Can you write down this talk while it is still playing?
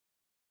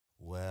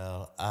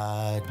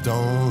I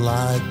don't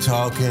like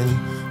talking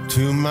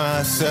to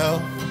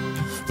myself,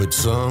 but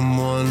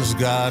someone's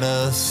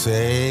gotta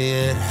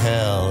say it.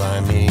 Hell,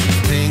 I mean,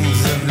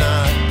 things have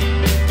not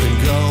been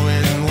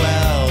going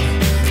well.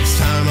 It's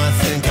time I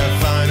think I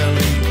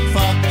finally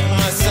fucked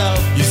myself.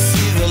 You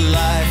see, the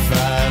life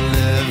I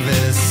live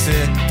is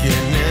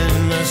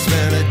sickening. I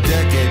spent a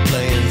decade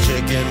playing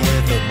chicken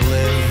with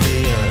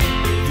oblivion.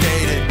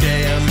 Day to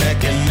day I'm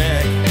neck and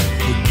neck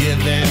with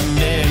giving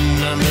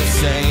in. I'm the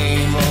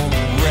same old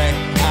wreck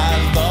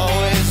I've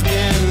always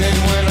been. And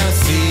when I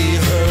see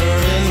her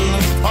in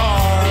the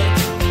park,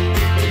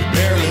 it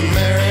barely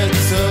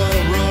merits a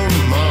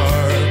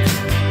remark.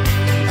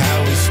 How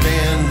we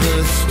stand the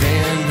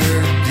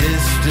standard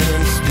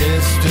distance,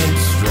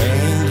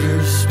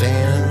 strangers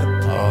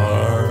stand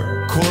apart.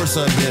 Of course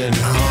I've been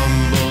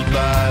humbled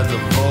by the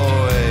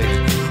void,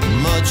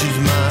 much as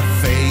my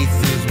faith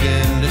has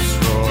been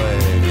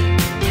destroyed.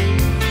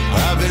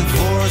 I've been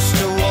forced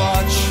to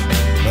watch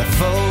my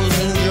foes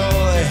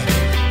enjoy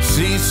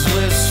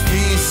ceaseless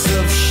feasts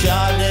of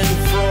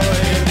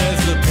schadenfreude as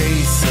the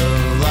pace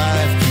of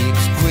life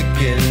keeps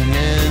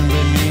quickening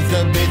beneath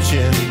the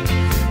bitching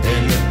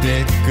and the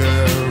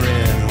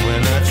bickering.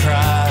 When I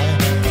try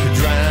to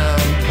drown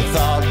the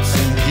thoughts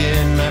in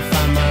gin, I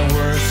find my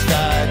worst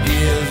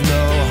ideas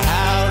know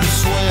how to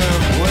swim.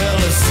 Well,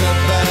 a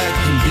setback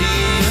can be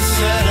a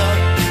setup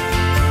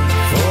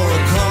for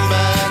a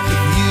comeback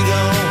if you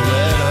don't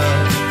let up.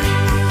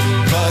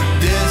 But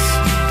this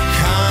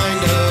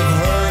kind of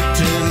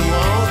hurting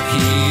won't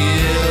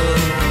heal,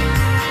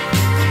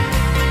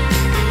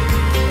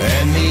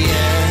 and the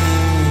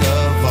end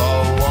of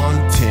all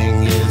wanting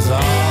is all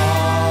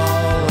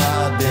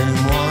I've been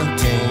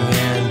wanting,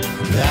 and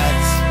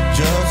that's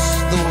just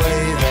the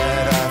way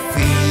that I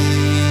feel.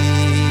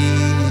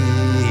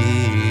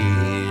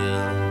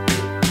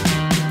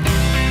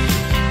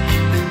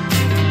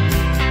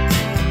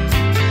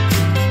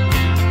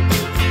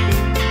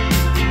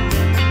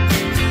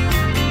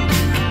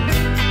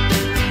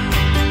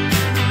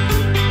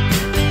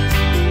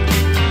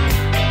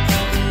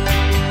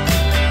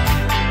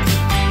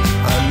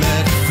 I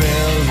met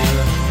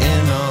failure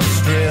in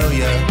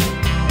Australia.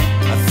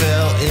 I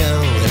fell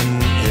ill in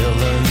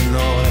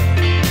Illinois.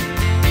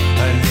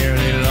 I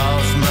nearly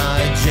lost my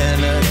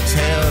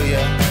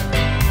genitalia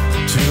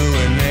to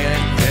an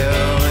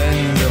anthill in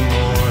Des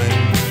Moines.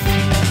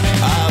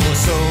 I was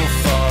so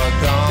far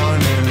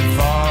gone in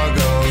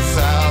Fargo,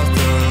 South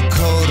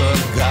Dakota,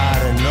 got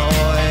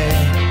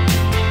annoyed.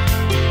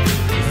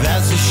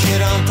 That's the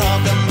shit I'm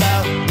talking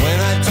about when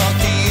I talk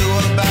to you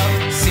about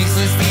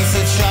ceaseless feasts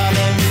of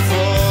schadenfreude.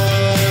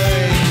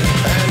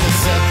 And a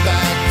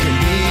setback can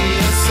be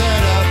a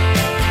setup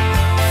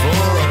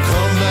for a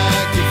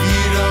comeback if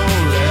you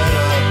don't let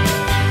up.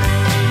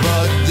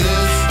 But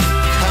this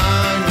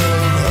kind of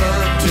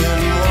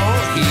hurting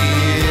won't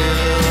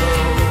heal,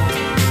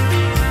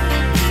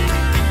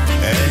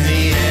 and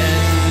the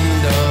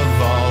end of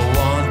all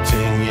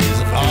wanting is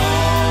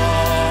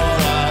all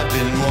I've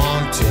been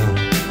wanting.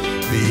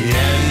 The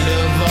end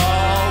of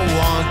all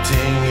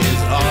wanting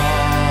is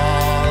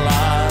all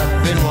I've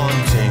been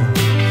wanting.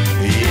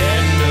 The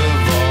end of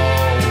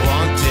all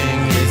wanting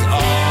is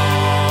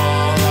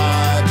all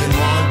I've been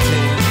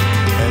wanting,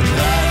 and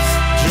that's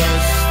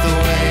just the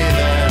way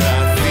that I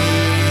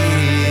feel.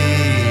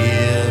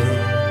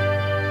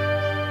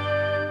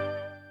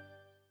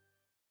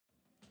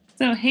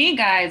 So, hey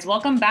guys,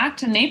 welcome back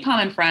to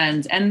Napalm and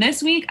Friends. And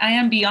this week, I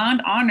am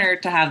beyond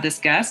honored to have this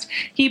guest.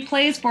 He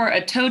plays for a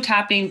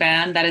toe-tapping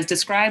band that is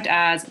described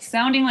as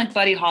sounding like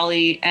Buddy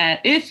Holly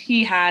if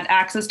he had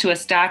access to a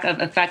stack of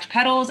Effect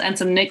pedals and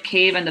some Nick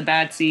Cave and the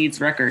Bad Seeds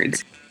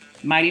records.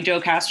 Mighty Joe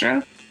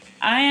Castro.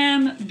 I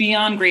am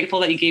beyond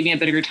grateful that you gave me a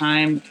bit of your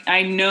time.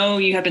 I know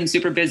you have been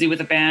super busy with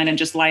the band and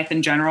just life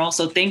in general,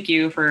 so thank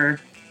you for,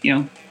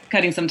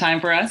 cutting some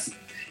time for us.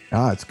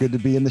 It's good to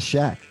be in the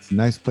shack. It's a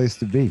nice place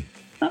to be.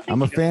 Oh,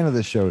 I'm a fan of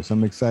the show, so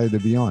I'm excited to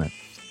be on it.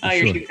 Oh,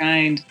 you're too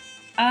kind.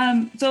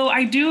 So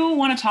I do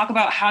want to talk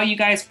about how you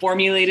guys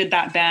formulated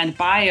that band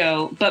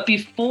Bio, but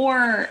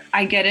before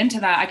I get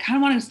into that, I kind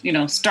of want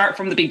to, start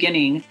from the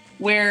beginning.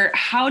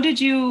 How did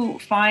you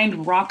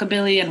find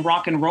rockabilly and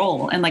rock and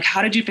roll, and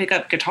how did you pick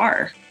up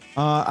guitar?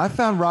 I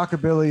found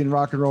rockabilly and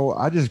rock and roll.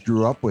 I just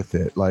grew up with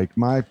it.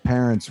 My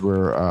parents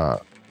were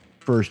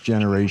first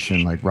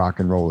generation rock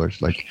and rollers.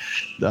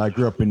 I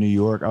grew up in New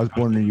York. I was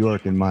born in New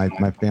York, and my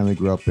family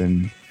grew up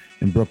in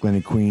Brooklyn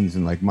and Queens,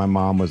 and my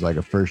mom was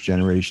a first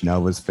generation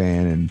Elvis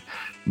fan, and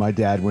my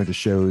dad went to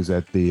shows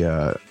at the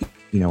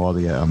all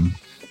the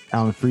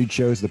Alan Freed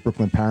shows, the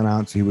Brooklyn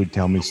Paramount. So he would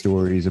tell me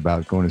stories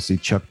about going to see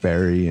Chuck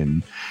Berry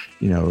and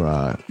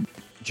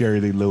Jerry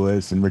Lee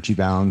Lewis and Richie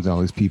Valens and all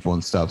these people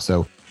and stuff.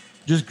 So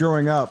just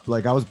growing up,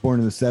 I was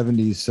born in the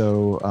 70s,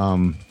 so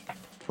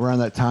around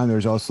that time there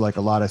was also a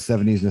lot of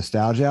 70s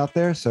nostalgia out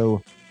there.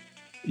 So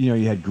you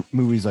had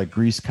movies like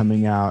Grease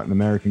coming out and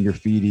American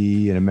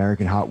Graffiti and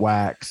American Hot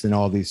Wax and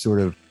all these sort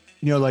of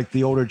like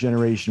the older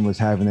generation was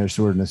having their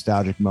sort of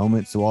nostalgic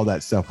moment. So all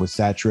that stuff was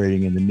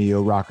saturating and the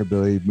neo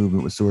rockabilly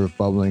movement was sort of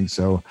bubbling.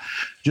 So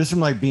just from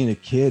like being a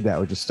kid,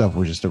 stuff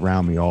was just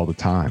around me all the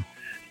time,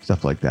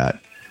 stuff like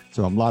that.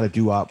 So a lot of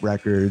doo-wop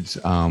records,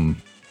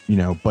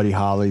 Buddy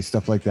Holly,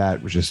 stuff like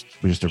that was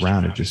just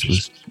around. It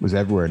just was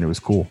everywhere and it was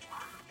cool.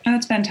 Oh,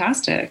 that's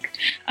fantastic.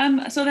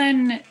 So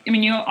then,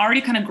 you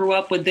already kind of grew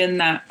up within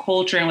that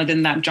culture and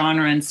within that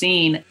genre and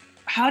scene.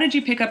 How did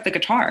you pick up the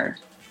guitar?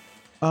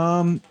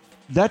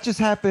 That just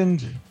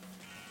happened.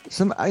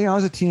 I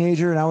was a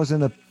teenager and I was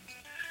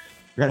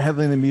got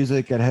heavily in the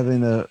music, got heavily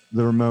in the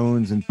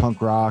Ramones and punk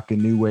rock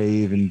and new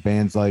wave and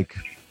bands like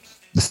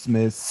the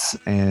Smiths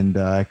and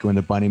Echo and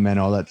the Bunnymen,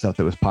 all that stuff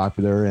that was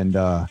popular. And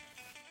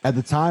at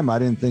the time, I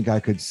didn't think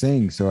I could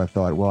sing. So I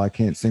thought, well, I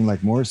can't sing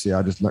like Morrissey.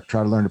 I'll just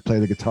try to learn to play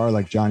the guitar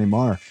like Johnny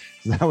Marr.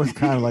 So that was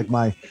kind of like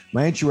my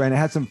entryway. And I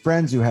had some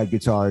friends who had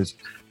guitars.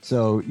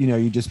 So,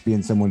 you just be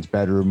in someone's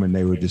bedroom and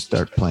they would just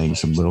start playing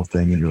some little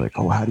thing and you're like,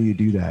 oh, how do you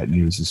do that? And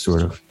it was this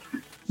sort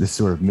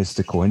of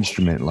mystical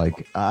instrument.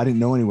 Like I didn't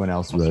know anyone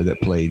else really that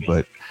played,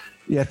 but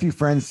yeah, a few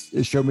friends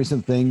showed me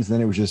some things.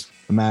 Then it was just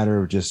a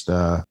matter of just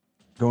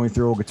going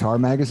through old guitar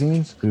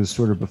magazines because it was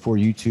sort of before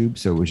YouTube.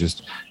 So it was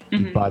just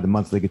you'd buy the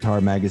monthly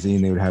guitar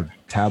magazine. They would have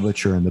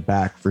tablature in the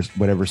back for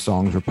whatever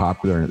songs were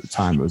popular. And at the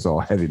time it was all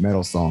heavy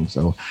metal songs.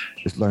 So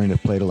just learning to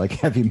play to like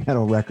heavy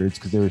metal records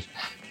because there was,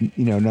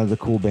 none of the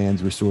cool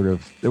bands were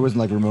there wasn't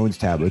like Ramones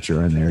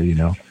tablature in there,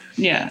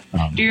 Yeah.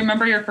 Do you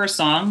remember your first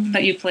song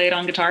that you played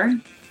on guitar?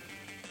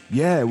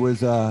 Yeah, it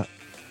was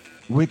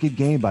Wicked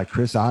Game by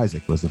Chris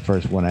Isaak was the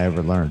first one I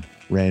ever learned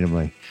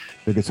randomly.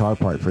 The guitar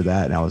part for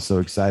that, and I was so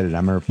excited. I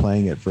remember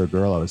playing it for a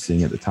girl I was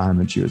seeing at the time,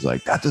 and she was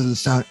like, that doesn't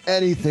sound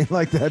anything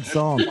like that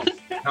song.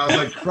 I was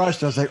like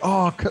crushed. I was like,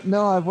 oh,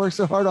 no, I've worked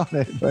so hard on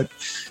it. But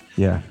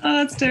yeah. Oh,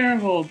 that's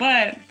terrible.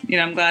 But,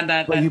 I'm glad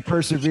that. But you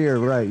persevere,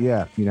 right?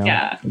 Yeah.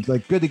 Yeah. It's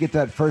like good to get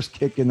that first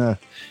kick in the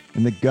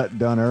gut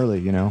done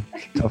early,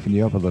 toughen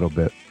you up a little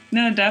bit.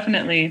 No,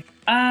 definitely.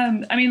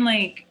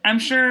 I'm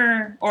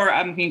sure, or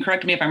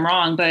correct me if I'm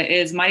wrong, but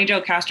is Mighty Joe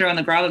Castro and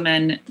the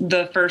Grabbermen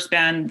the first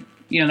band,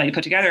 that you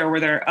put together, or were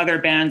there other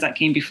bands that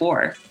came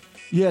before?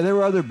 Yeah, there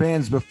were other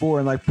bands before,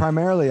 and like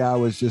primarily I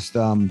was just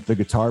the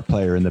guitar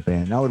player in the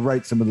band. I would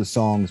write some of the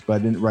songs, but I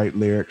didn't write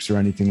lyrics or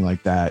anything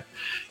like that.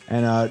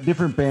 And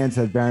different bands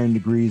had varying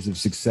degrees of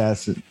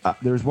success.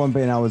 There was one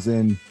band I was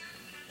in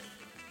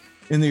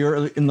the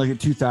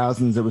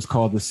 2000s. It was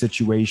called The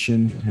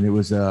Situation, and it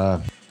was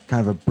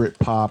kind of a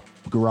Britpop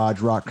garage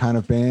rock kind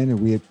of band. And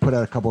we had put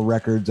out a couple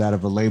records out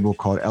of a label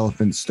called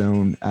Elephant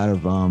Stone out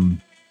of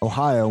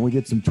Ohio. And we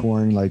did some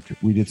touring, like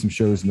we did some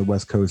shows in the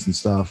West Coast and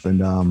stuff. And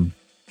then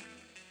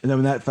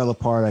when that fell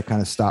apart, I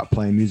kind of stopped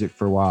playing music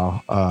for a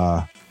while,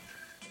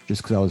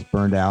 just because I was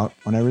burned out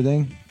on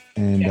everything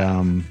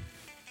and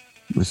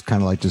was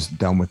kind of like just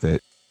done with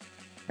it.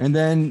 And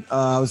then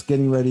I was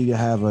getting ready to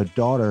have a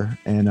daughter,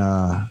 and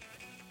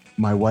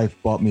my wife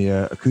bought me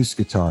an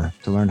acoustic guitar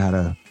to learn how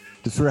to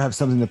sort of have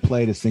something to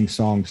play to sing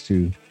songs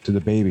to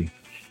the baby.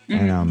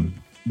 Mm-hmm. And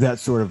that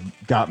sort of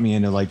got me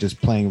into like just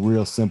playing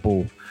real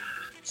simple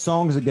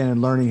songs again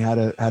and learning how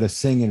to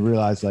sing, and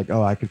realize like,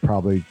 oh, I could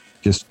probably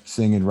just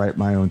sing and write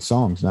my own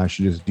songs, and I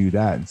should just do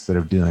that instead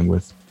of dealing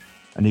with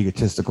an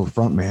egotistical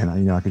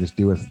frontman. I could just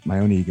deal with my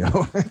own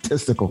ego.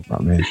 Egotistical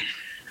frontman.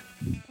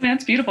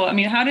 That's beautiful.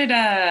 How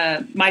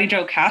did Mighty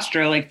Joe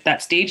Castro, like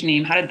that stage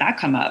name, how did that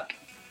come up?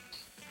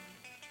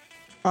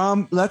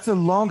 That's a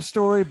long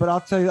story, but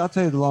I'll tell you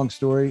the long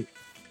story.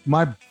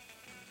 My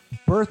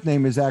birth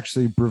name is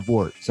actually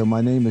Brevoort. So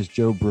my name is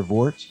Joe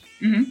Brevoort,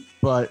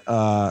 but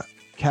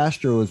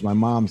Castro is my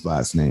mom's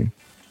last name.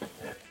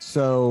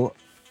 So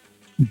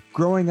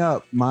growing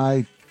up,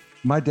 my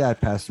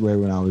dad passed away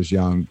when I was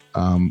young,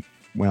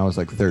 when I was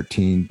like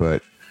 13,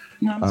 but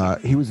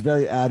he was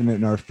very adamant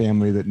in our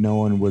family that no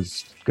one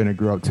was going to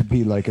grow up to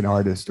be like an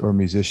artist or a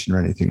musician or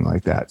anything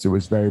like that. So it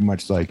was very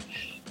much like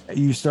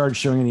you started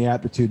showing any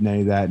aptitude in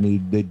any of that,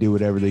 and they'd do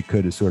whatever they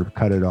could to sort of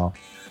cut it off.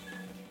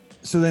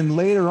 So then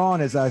later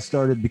on, as I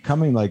started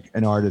becoming like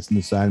an artist and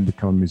decided to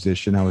become a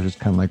musician, I was just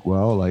kind of like,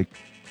 well, like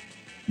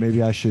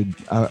maybe I should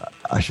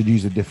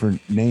use a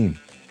different name.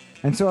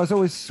 And so I was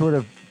always sort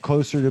of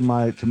closer to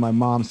my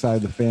mom's side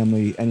of the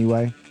family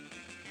anyway.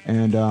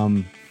 And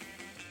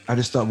I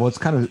just thought, well, it's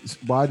kind of,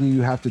 why do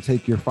you have to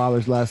take your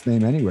father's last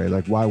name anyway?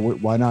 Like,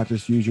 why not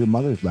just use your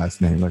mother's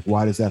last name? Like,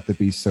 why does it have to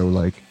be so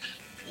like,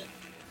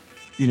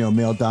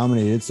 male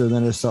dominated? So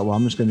then I just thought, well,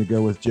 I'm just going to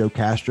go with Joe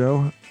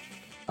Castro.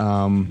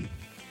 And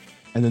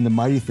then the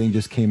Mighty thing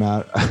just came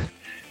out.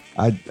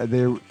 I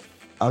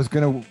was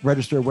going to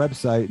register a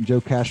website, and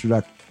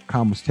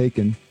joecastro.com was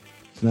taken.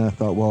 So then I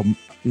thought, well,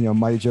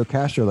 Mighty Joe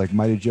Castro, like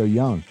Mighty Joe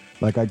Young.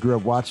 Like I grew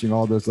up watching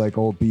all those like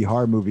old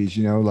Bihar movies,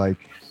 like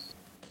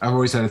I've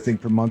always had a thing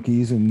for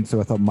monkeys. And so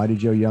I thought Mighty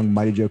Joe Young,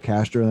 Mighty Joe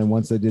Castro. And then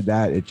once I did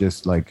that, it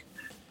just like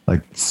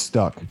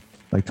stuck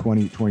like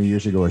 20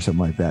 years ago or something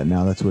like that.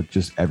 Now that's what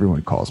just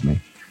everyone calls me.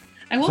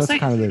 I will say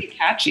it's pretty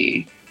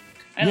catchy.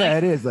 Yeah,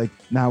 it is. Like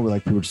now we're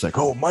like, people are just like,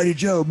 oh, Mighty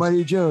Joe.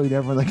 And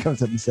everyone like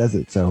comes up and says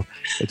it. So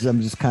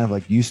I'm just kind of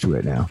like used to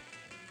it now.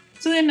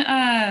 So then,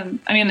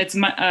 it's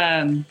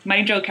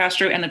Mighty Joe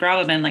Castro and the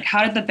Gravamen. Like,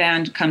 how did the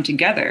band come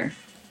together?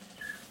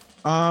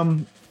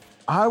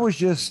 I was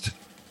just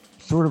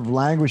sort of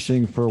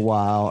languishing for a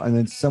while, and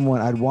then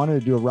I'd wanted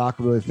to do a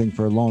rockabilly thing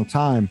for a long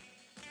time,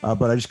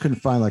 but I just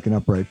couldn't find like an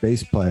upright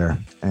bass player.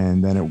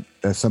 And then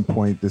at some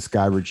point, this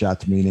guy reached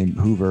out to me named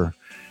Hoover,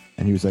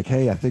 and he was like,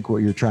 hey, I think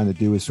what you're trying to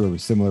do is sort of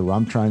similar to what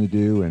I'm trying to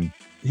do. And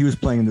he was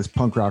playing in this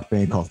punk rock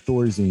band called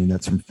Thorazine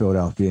that's from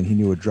Philadelphia, and he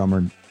knew a drummer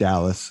in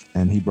Dallas,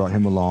 and he brought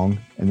him along.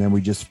 And then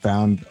we just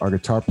found our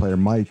guitar player,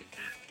 Mike,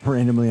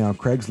 randomly on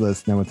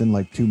Craigslist. And then within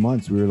like 2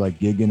 months, we were like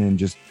gigging, and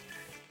just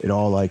it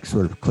all like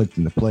sort of clicked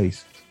into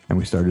place. And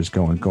we started just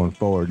going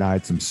forward. And I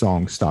had some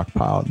songs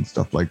stockpiled and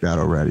stuff like that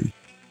already.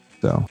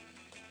 So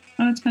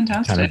that's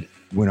fantastic. Kind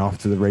of went off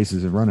to the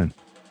races and running.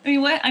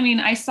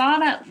 I saw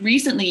that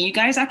recently. You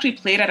guys actually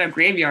played at a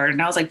graveyard,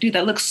 and I was like, dude,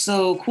 that looks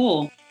so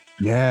cool.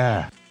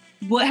 Yeah.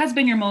 What has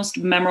been your most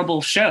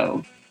memorable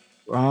show?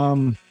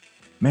 Man,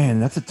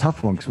 that's a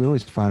tough one because we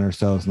always find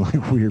ourselves in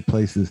like weird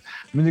places.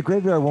 I mean, the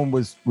graveyard one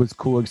was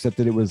cool, except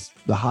that it was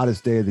the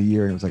hottest day of the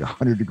year and it was like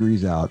 100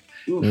 degrees out.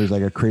 There was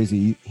like a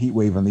crazy heat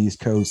wave on the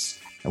East Coast,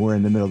 and we're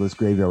in the middle of this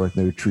graveyard with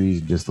no trees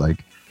and just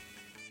like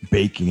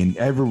baking, and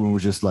everyone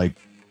was just like,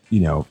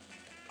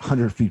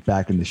 100 feet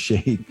back in the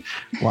shade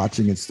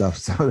watching and stuff.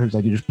 So there's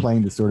like, you're just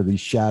playing the sort of these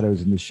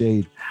shadows in the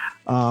shade.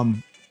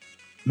 Man,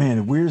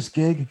 the weirdest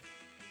gig.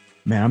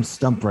 Man, I'm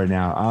stumped right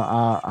now.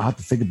 I'll have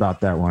to think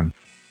about that one.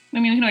 I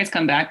mean, we can always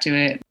come back to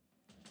it.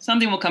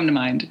 Something will come to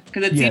mind.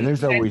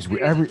 There's always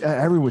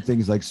everything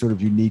is like sort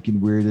of unique and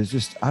weird. There's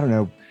just, I don't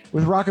know.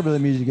 With rockabilly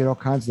music, you get all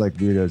kinds of like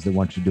weirdos that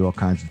want you to do all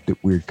kinds of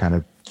weird kind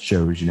of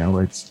shows.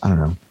 It's, I don't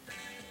know.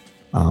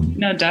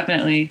 No,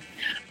 definitely.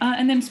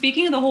 And then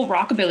speaking of the whole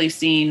rockabilly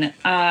scene,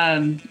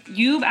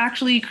 you've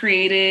actually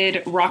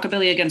created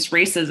Rockabilly Against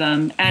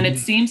Racism, and it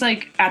seems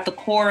like at the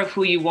core of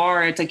who you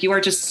are, it's like you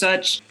are just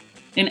such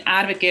an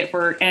advocate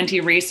for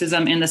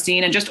anti-racism in the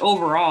scene and just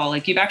overall.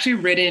 Like, you've actually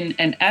written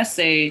an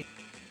essay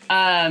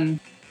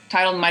titled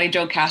Mighty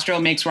Joe Castro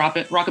Makes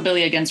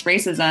Rockabilly Against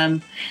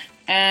Racism.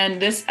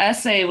 And this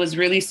essay was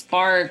really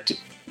sparked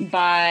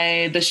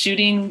by the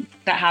shooting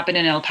that happened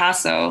in El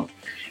Paso.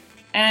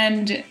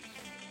 And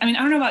I mean, I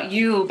don't know about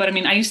you, but I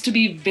mean, I used to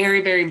be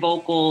very, very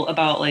vocal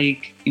about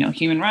like,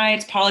 human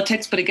rights,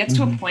 politics, but it gets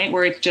to a point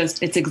where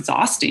it's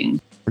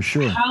exhausting. For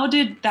sure. How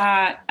did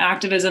that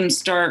activism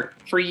start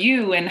for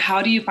you, and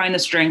how do you find the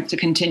strength to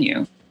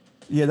continue?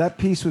 Yeah, that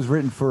piece was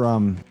written for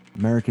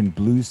American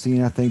Blues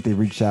Scene. I think they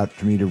reached out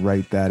to me to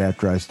write that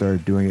after I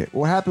started doing it.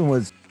 What happened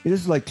was, this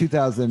is like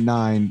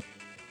 2009,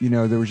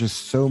 there was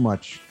just so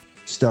much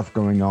stuff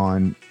going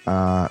on,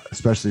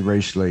 especially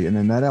racially. And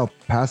then that El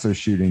Paso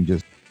shooting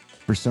just,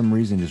 for some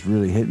reason, just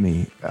really hit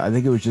me. I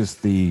think it was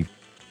just the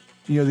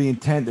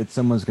intent that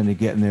someone's going to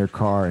get in their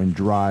car and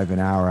drive an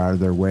hour out of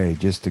their way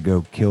just to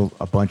go kill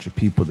a bunch of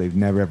people they've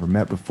never ever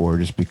met before,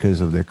 just because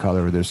of their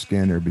color of their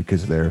skin or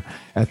because of their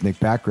ethnic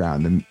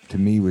background. And to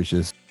me was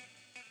just,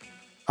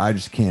 I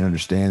just can't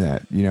understand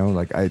that,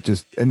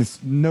 and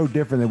it's no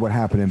different than what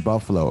happened in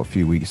Buffalo a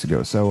few weeks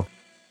ago. So,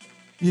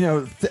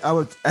 I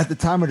was at the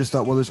time, I just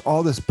thought, well, there's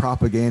all this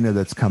propaganda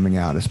that's coming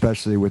out,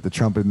 especially with the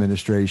Trump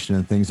administration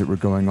and things that were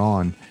going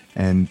on.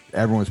 And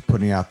everyone's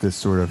putting out this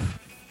sort of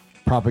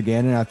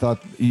propaganda. And I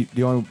thought,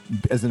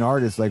 as an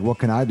artist, like, what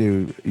can I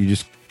do? You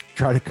just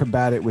try to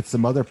combat it with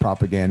some other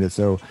propaganda.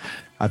 So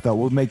I thought,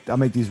 I'll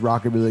make these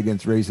Rockabilly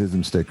Against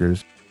Racism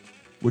stickers,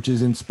 which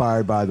is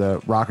inspired by the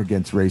Rock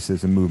Against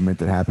Racism movement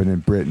that happened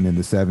in Britain in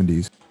the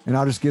 70s. And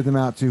I'll just give them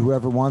out to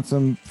whoever wants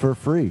them for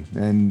free.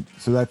 And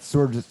so that's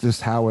sort of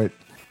just how it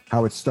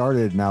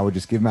started. And I would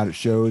just give them out at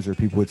shows, or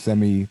people would send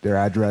me their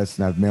address,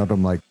 and I've mailed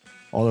them like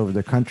all over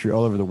the country,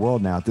 all over the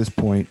world now at this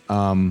point.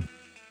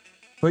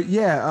 But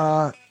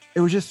yeah, it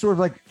was just sort of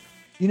like,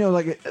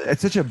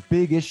 it's such a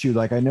big issue.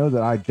 Like, I know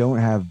that I don't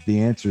have the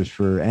answers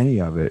for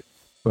any of it,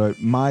 but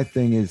my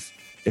thing is,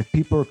 if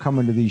people are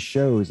coming to these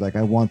shows, like,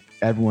 I want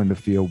everyone to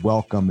feel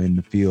welcome and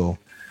to feel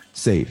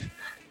safe.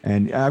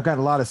 And I've got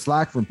a lot of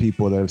slack from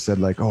people that have said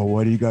like, oh,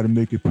 why do you got to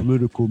make it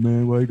political,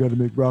 man? Why you got to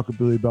make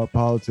rockabilly about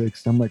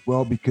politics? And I'm like,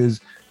 well,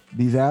 because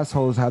these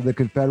assholes have the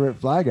Confederate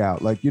flag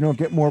out. Like, you don't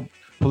get more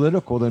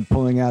political than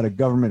pulling out a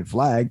government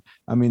flag.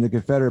 I mean, the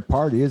Confederate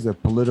Party is a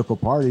political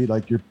party.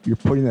 Like, you're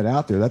putting that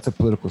out there. That's a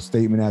political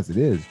statement as it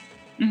is.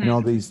 Mm-hmm. And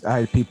all these, I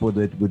had people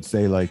that would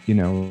say like,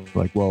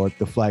 well, if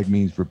the flag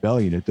means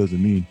rebellion, it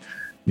doesn't mean,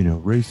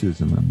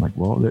 racism. And I'm like,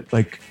 well,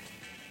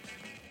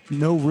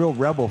 no real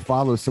rebel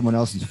follows someone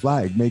else's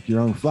flag. Make your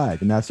own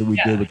flag. And that's what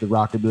we did with the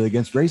Rockabilly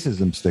Against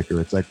Racism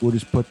sticker. It's like, we'll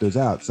just put those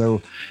out.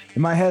 So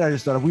in my head, I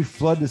just thought, if we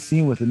flood the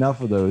scene with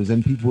enough of those,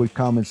 then people would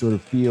come and sort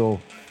of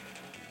feel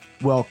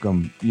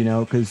welcome,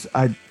 because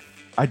I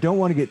don't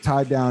want to get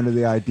tied down to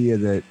the idea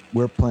that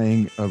we're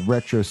playing a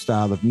retro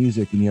style of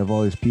music and you have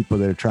all these people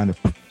that are trying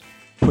to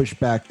push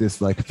back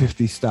this like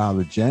 50s style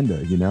agenda,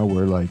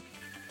 where like,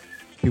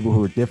 people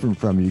who are different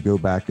from you go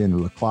back into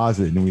the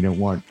closet, and we don't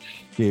want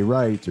gay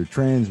rights or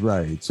trans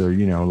rights or,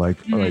 you know, like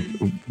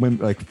women,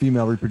 like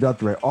female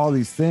reproductive right, all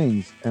these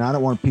things. And I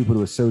don't want people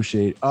to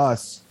associate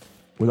us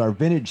with our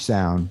vintage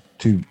sound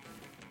to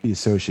be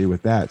associated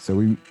with that. So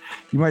you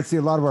might see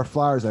a lot of our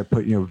flyers. I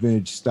put, you know,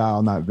 vintage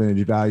style, not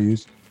vintage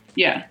values.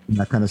 Yeah. And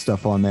that kind of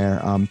stuff on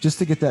there, just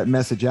to get that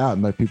message out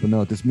and let people know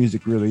that this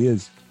music really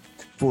is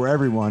for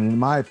everyone. And in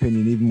my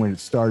opinion, even when it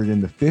started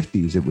in the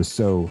 50s, it was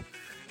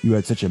you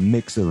had such a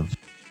mix of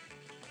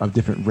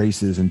different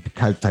races and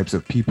types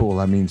of people.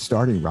 I mean,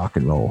 starting rock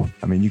and roll.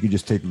 I mean, you could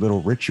just take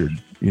Little Richard,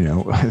 you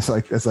know, that's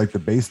like the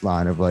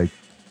baseline of like,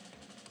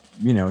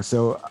 you know,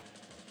 so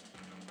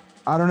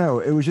I don't know.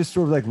 It was just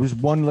sort of like, was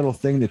one little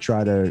thing to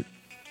try to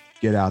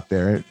get out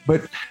there.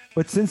 But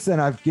since then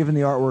I've given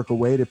the artwork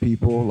away to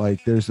people.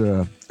 Like there's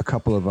a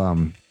couple of,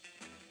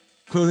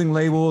 clothing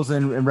labels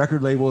and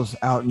record labels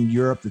out in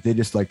Europe that they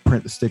just like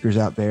print the stickers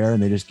out there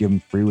and they just give them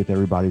free with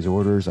everybody's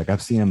orders. Like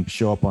I've seen them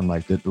show up on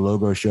like the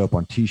logo show up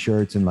on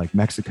t-shirts in like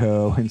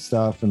Mexico and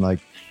stuff. And like,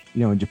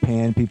 you know, in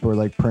Japan, people are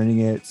like printing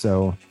it.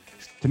 So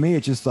to me,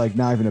 it's just like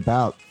not even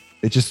about,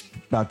 it's just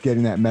about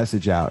getting that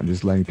message out and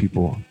just letting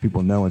people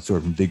know and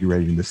sort of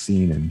invigorating the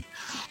scene. And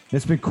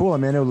it's been cool. I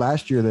mean, I know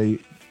last year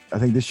I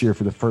think this year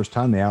for the first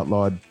time they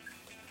outlawed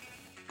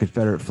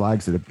Confederate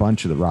flags at a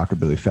bunch of the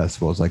rockabilly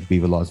festivals like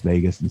Viva Las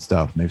Vegas and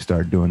stuff, and they've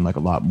started doing like a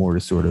lot more to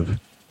sort of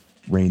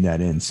rein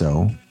that in.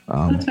 So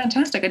that's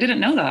fantastic. I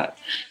didn't know that.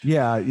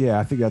 Yeah,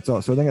 I think that's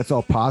all. So I think that's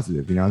all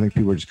positive. You know, I think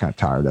people are just kind of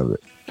tired of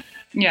it.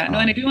 Yeah, no,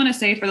 and I do want to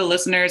say for the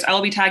listeners,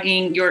 I'll be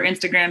tagging your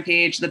Instagram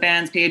page, the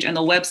band's page, and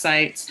the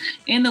websites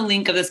in the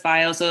link of this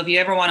bio. So if you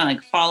ever want to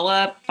like follow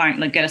up,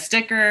 get a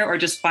sticker, or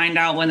just find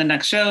out when the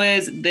next show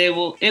is, it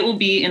will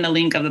be in the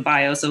link of the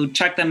bio. So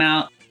check them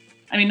out.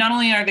 I mean, not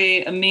only are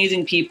they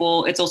amazing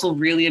people, it's also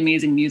really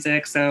amazing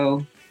music.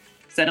 So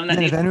send them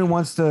that. If anyone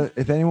wants to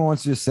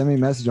just send me a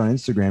message on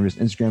Instagram, just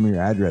Instagram me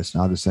your address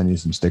and I'll just send you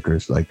some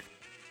stickers. Like,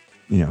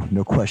 you know,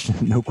 no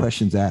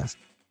questions asked.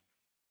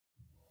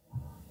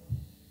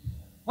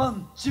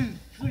 1, 2,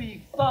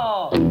 3,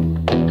 4.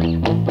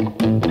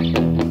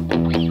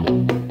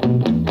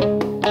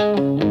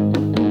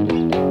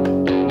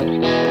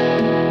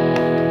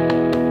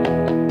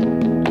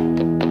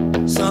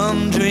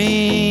 Some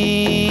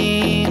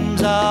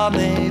dreams are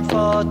made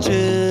for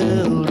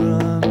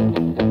children,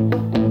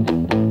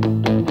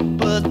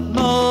 but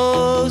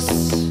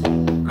most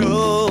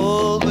grow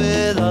old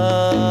with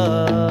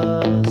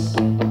us.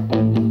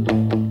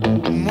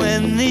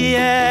 When the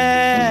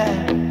air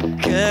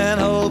can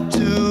hope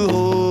to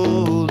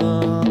hold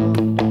on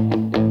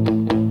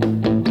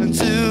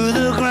to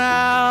the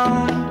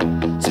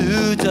ground,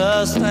 to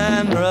dust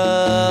and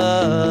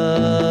rust,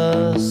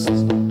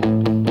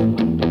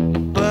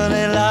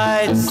 burning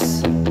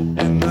lights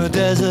in the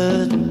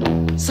desert,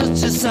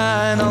 such a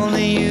sign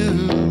only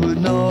you would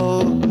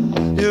know.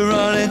 You're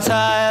running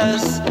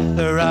tires,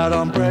 they're out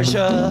on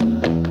pressure,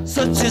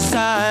 such a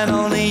sign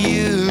only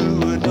you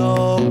would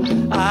know.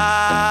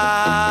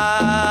 I've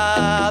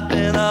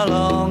been a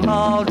long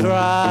haul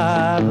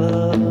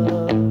driver,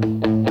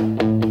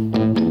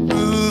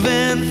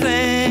 moving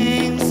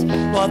things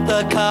what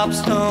the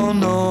cops don't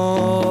know.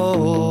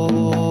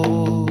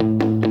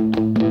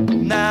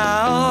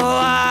 Now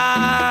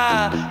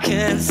I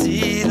can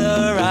see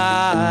the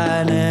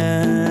writing.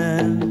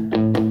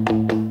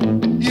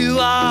 You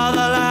are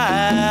the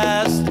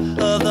last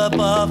of the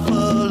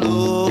buffalo.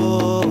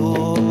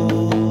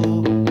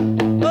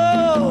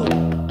 Oh,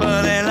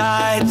 burning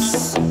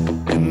lights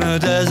in the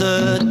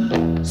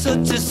desert,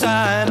 such a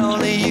sign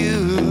only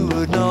you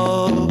would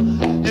know.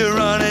 You're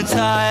running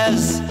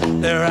tires,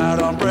 they're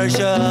out on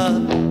pressure,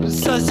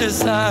 such a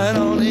sign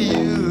only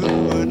you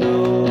would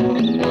know.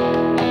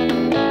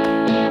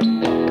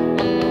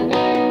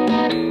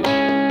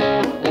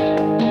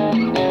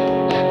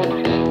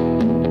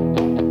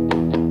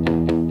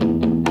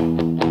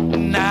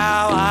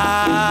 Now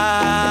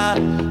I've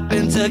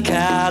been to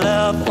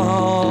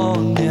California,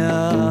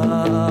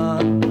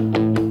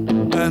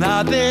 and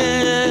I've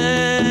been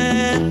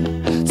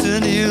to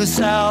New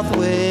South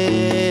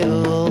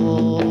Wales.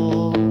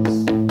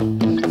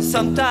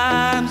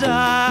 Sometimes I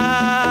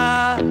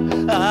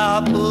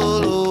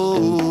pull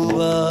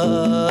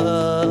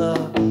over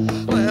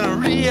when I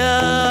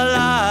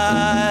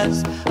realize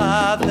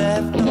I've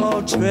left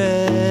no trace.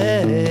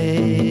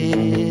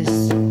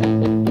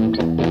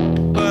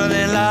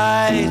 Burning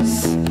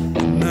lights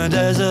in the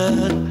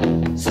desert,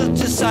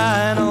 such a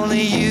sign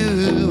only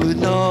you would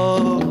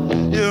know.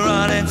 You're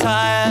running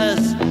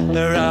tires,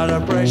 they're out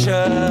of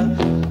pressure,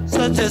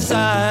 such a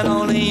sign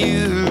only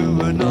you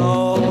would know.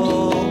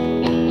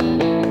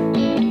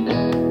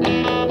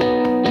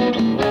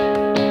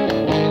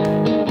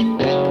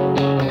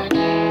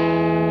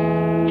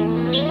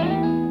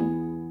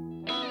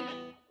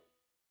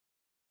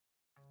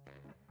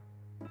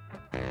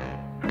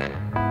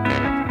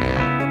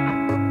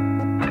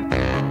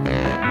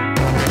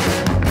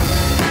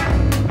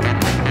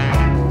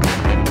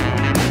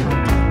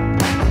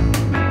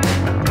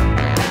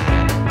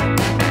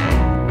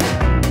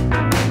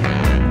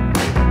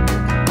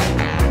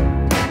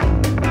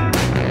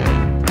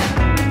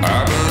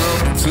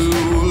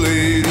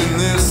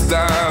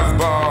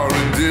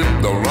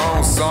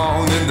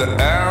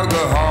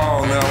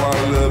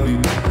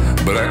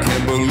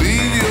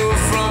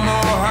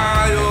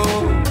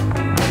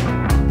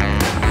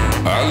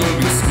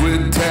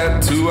 squid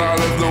tattoo. I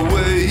love the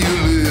way you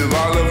live.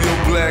 I love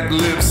your black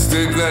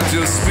lipstick that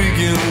you're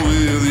speaking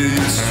with. Yeah,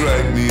 you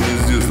strike me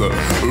as just the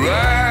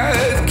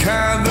right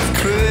kind of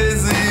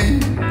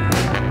crazy.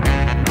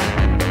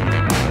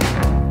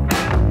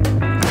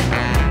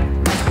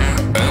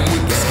 And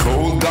with this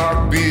cold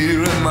dark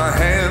beer in my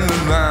hand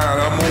tonight,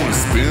 I'm gonna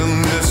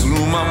spin this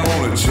room. I'm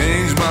gonna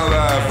change my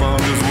life. I'm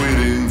just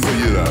waiting for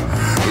you to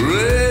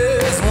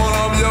raise one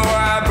of your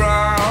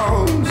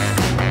eyebrows.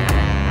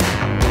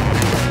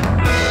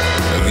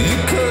 If you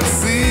could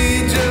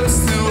see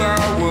just who I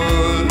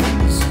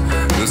was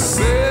the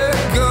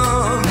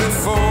second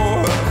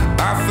before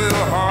I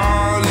fell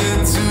hard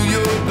into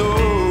your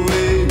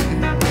doorway.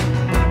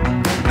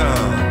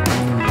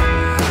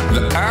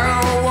 I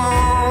don't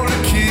wanna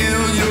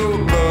kill your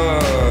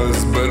buzz,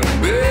 but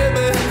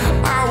baby,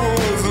 I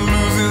was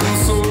losing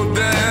so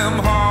damn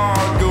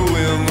hard,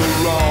 going the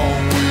wrong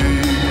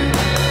way.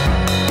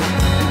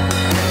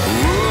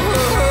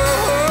 Whoa,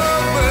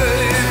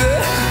 baby,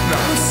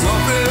 now there's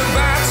something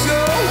about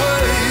your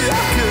way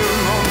I can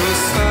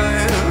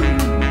understand.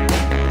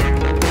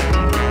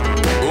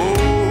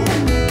 Oh,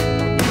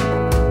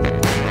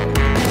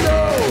 no,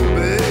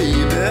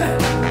 baby.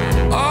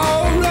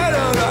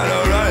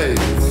 Alright.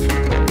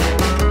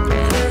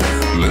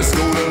 Let's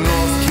go to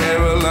North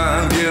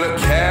Carolina, get a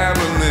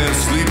cabin there,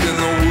 sleep in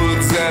the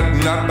woods at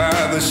night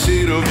by the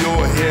shade of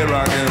your hair.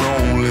 I can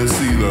only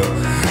see the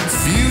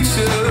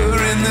future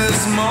in this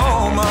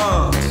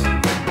moment.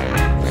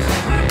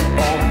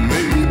 Or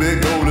maybe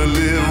go to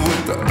live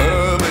with the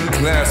urban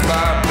class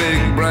by a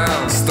big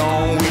brown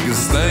stone. We can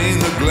stain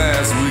the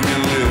glass, we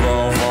can live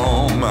off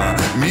all my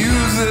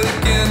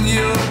music and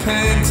your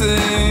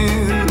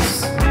paintings.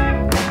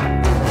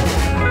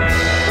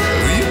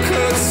 You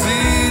could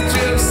see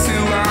just who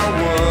I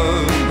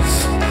was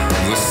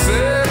the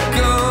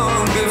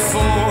second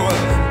before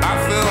I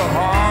fell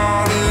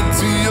hard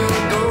into your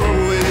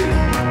doorway.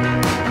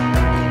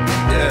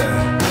 Yeah.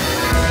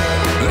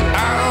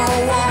 I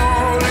don't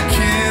wanna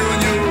kill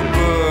your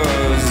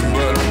buzz,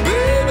 but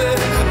baby,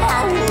 I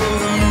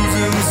was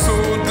losing so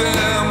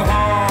damn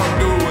hard,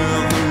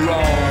 going the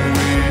wrong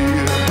way.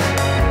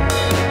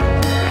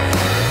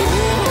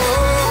 Oh,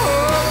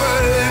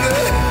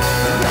 baby,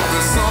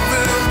 there's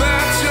something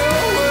about your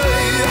way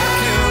I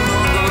can't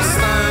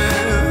understand.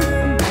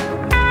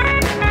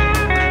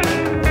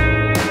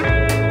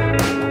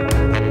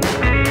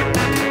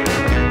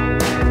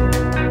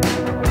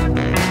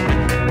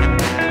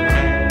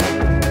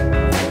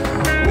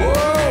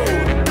 Whoa,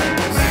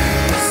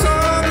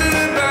 something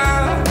about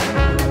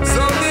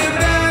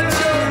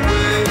your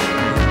way,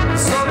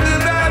 something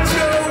about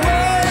your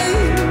way,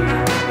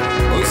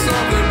 oh,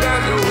 something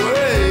about your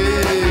way.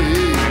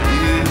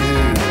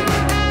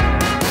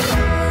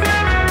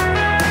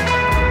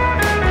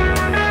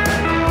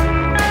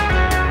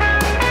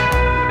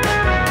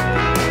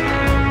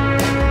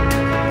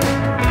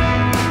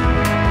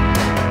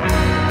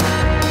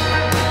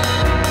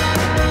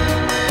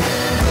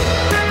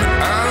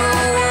 I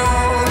don't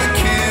wanna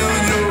kill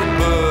your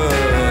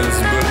buzz,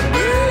 but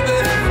baby,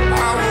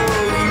 I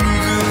was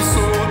losing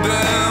so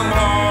damn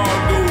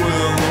hard,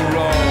 going the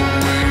wrong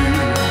way.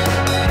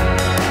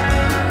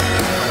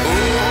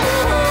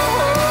 Oh,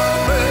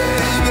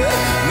 baby,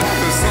 now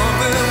there's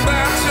something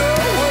about your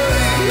way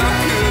I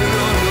could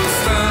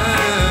understand.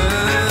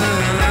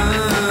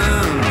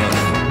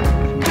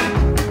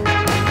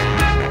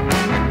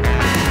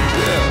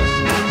 Yeah.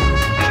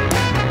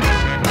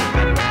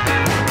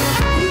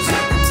 Wish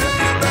I could tell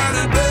you about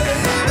it,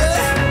 baby.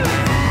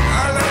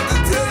 I'd like to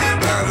tell you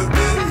about it,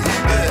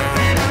 baby.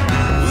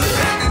 Wish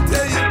I could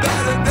tell you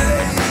about it,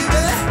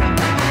 baby.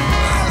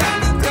 I'd like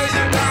to tell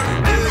you about it,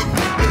 baby.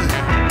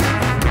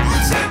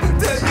 Wish I could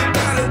tell you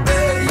about it,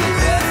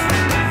 baby.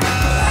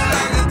 I'd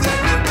like to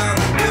tell you about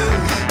it, baby.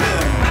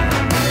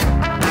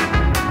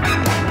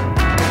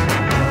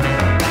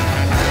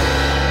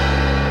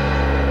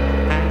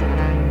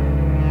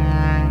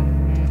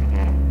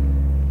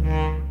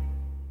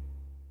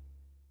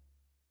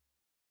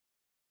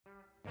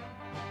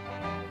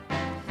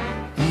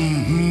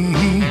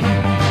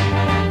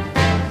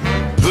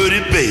 Put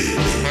it, baby.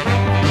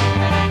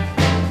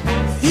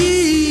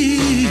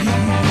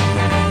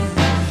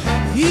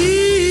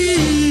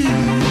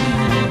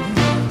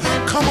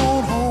 Come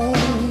on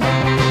home.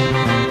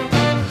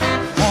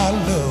 I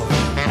love you.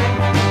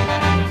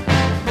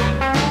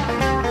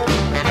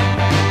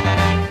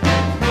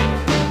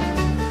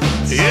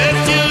 If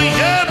you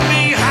hear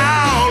me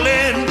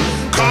howling,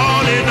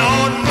 calling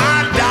on my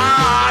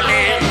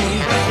darling,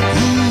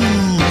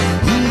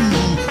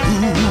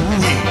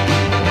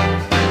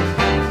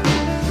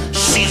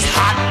 she's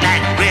hot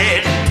like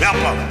red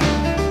pepper,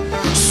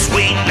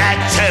 sweet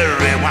like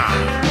cherry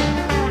wine.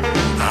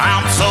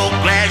 I'm so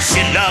glad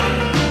she love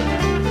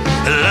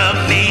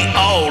me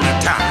all the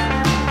time.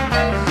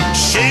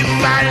 She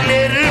my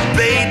little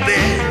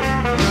baby,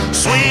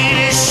 sweet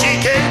as she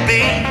can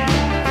be.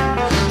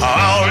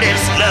 All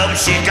this love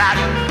she got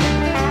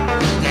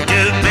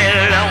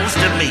belongs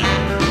to me.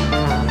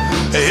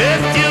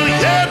 If you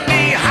hear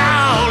me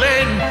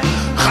howling,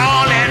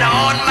 calling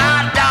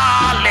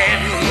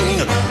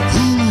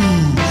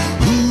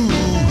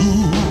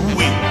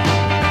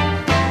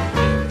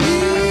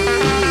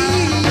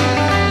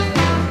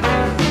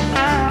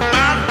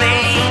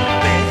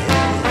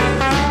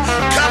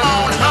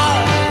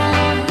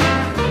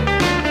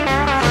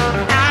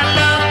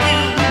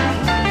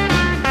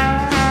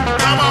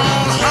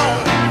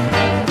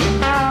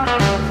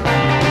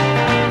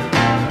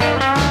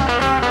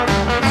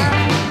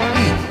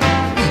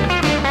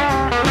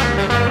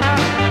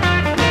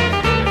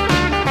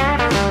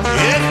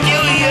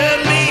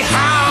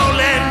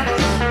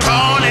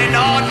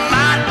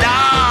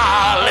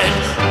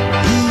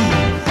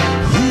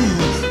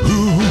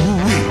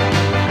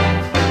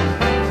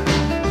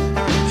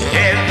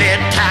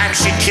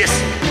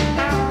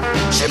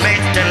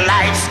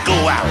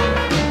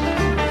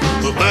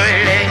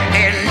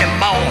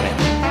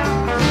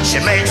She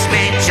makes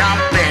me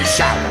jump and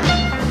shout.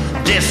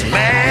 This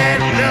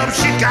mad love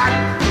she got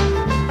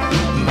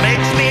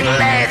makes me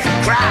laugh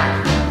and cry.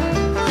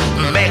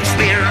 Makes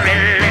me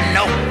really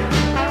know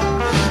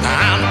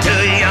I'm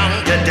too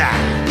young to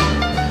die.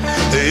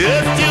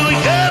 If you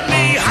hear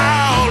me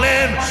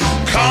howling,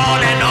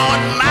 calling on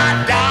my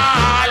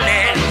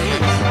darling,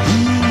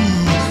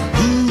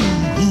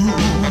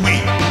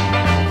 wee.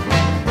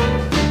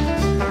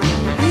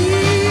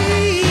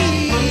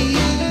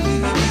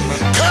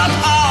 Come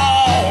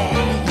on,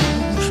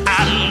 I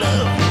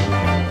love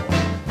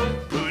you,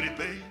 pretty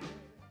baby.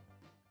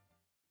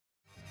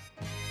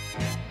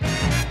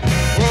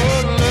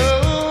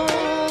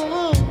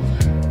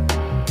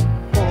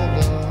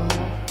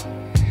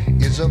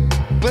 Is a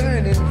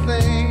burning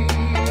thing.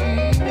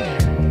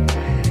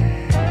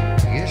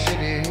 Yes, it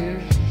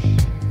is.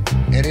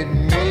 And it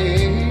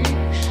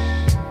makes,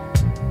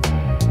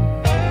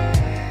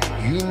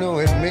 you know,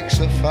 it makes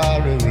a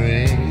fiery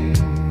rain.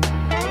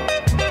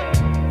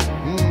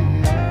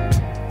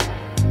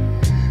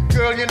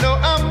 Girl, you know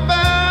I'm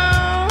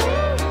bound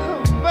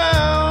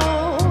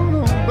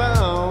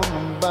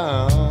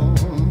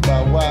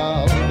by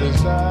wild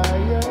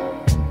desire.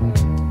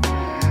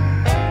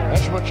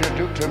 That's what you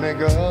do to me,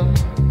 girl.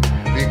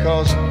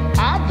 Because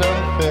I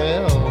done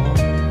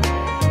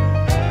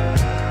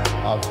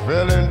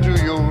fell into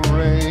your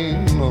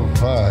ring of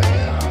fire.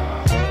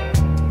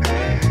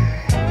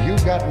 You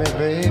got me,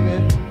 baby.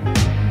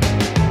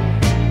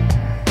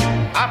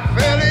 I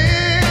fell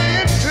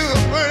into a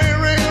burning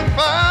ring of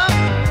fire.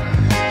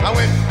 I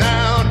went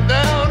down,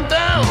 down,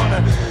 down,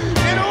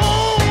 and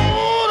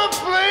oh, the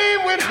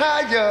flame went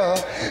higher,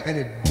 and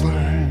it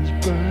burns,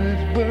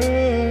 burns,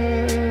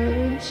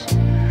 burns.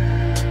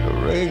 The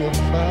ring of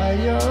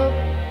fire.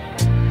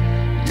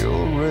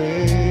 Your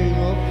ring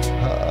of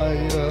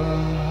fire.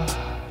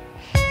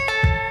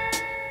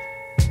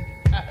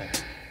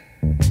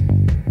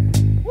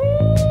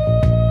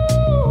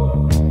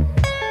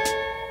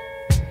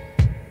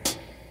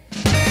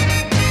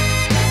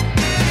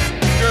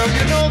 Girl,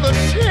 you know the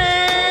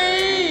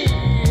taste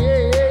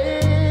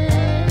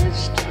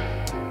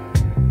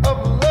of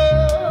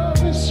love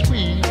is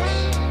sweet.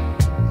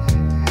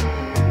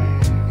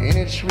 Ain't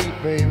it sweet,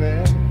 baby?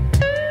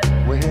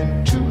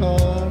 When two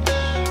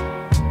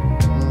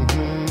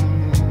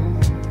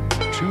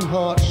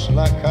hearts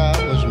like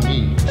ours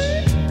meet.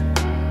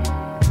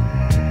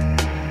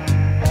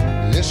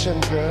 Listen,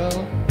 girl,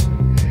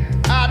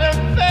 I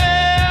done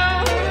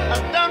fell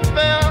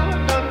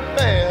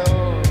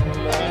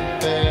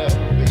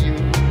for you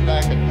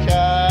like a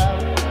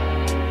child,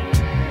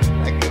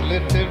 like a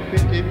little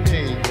bitty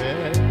baby.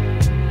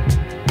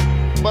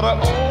 But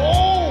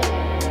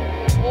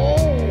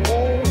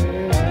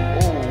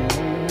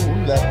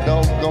that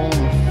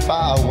doggone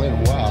fire went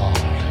wild.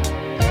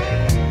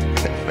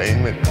 That thing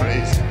went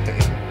crazy.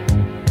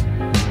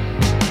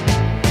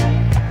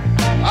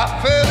 I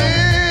fell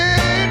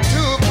into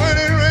a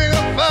burning ring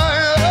of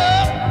fire.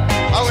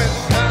 I went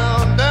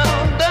down,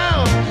 down,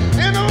 down,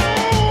 and oh,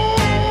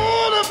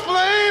 the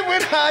flame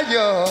went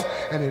higher,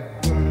 and it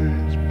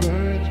burns,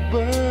 burns,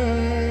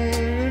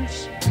 burns.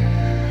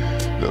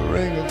 The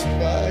ring of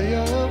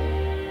fire,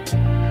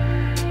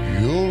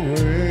 your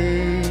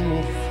ring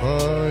of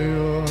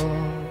fire,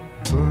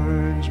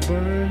 burns,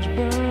 burns,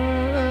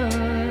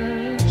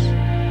 burns.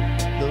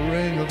 The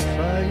ring of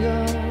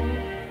fire.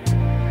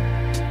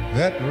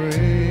 That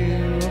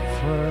ring of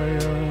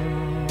fire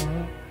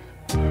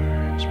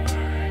burns,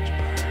 burns,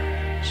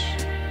 burns.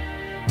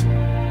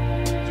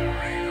 The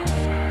ring of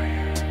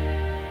fire.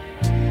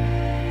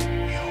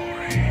 Your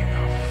ring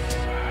of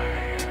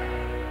fire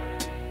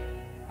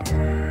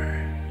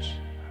burns.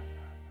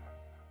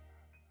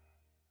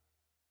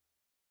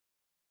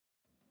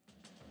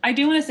 I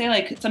do want to say,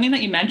 like, something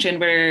that you mentioned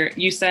where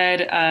you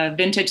said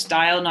vintage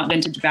style, not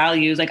vintage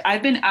values. Like,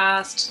 I've been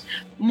asked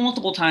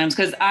multiple times,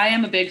 because I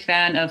am a big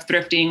fan of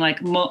thrifting.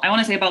 Like, I want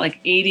to say about like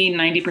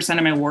 80-90%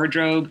 of my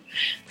wardrobe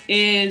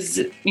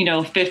is, you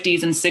know,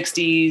 50s and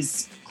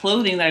 60s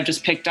clothing that I've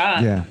just picked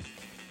up. Yeah.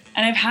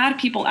 And I've had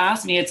people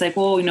ask me, it's like,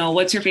 well, you know,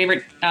 what's your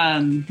favorite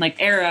like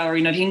era? Or,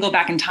 you know, if you can go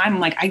back in time.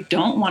 I'm like, I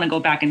don't want to go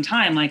back in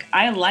time. Like,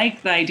 I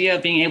like the idea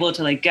of being able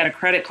to like get a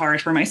credit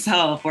card for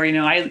myself, or, you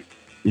know,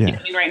 you know,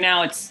 right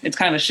now it's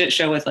kind of a shit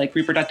show with like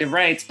reproductive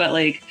rights, but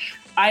like,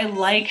 I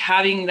like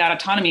having that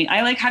autonomy.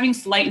 I like having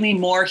slightly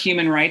more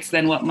human rights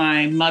than what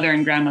my mother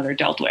and grandmother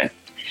dealt with.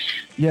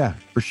 Yeah,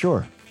 for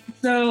sure.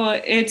 So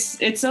it's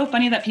so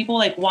funny that people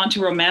like want to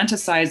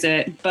romanticize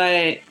it,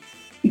 but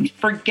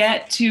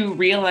forget to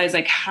realize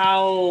like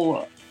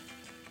how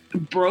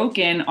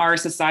broken our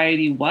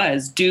society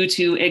was due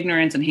to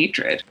ignorance and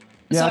hatred.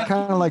 Yeah, So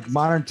kind of like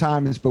modern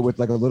times, but with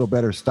like a little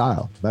better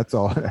style. That's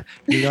all.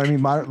 You know what I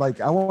mean? Like,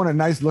 I want a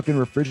nice looking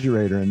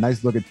refrigerator and a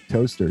nice looking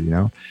toaster, you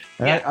know?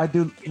 And Yeah. I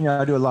do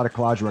a lot of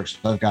collage work. So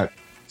I've got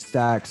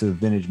stacks of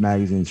vintage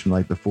magazines from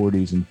like the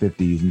 40s and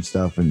 50s and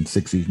stuff and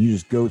 60s. And you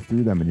just go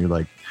through them and you're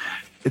like,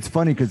 it's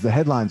funny because the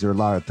headlines are a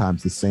lot of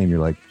times the same. You're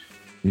like,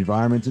 the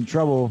environment's in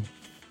trouble.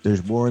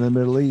 There's war in the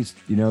Middle East,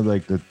 you know,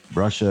 like the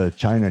Russia,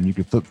 China, and you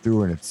can flip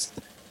through and it's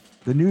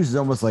the news is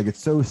almost like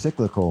it's so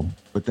cyclical,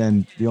 but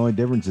then the only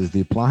difference is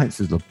the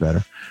appliances look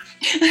better.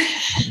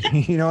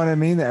 You know what I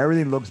mean?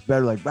 Everything looks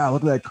better. Like, wow,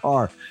 look at that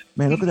car.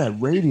 Man, look at that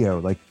radio.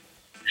 Like,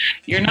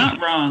 You're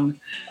not wrong.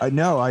 I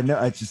know.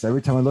 It's just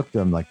every time I look at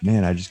them, like,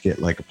 man, I just get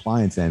like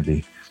appliance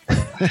envy.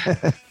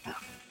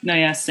 No,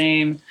 yeah,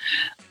 same.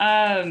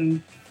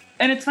 And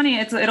it's funny.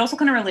 It also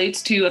kind of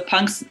relates to the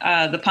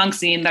punk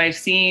scene that I've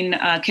seen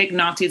kick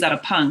Nazis out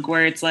of punk,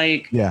 where it's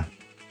like, yeah,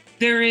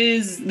 there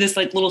is this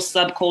like little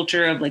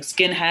subculture of like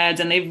skinheads,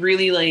 and they've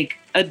really like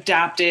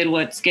adapted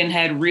what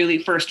skinhead really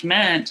first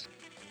meant.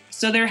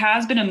 So there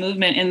has been a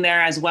movement in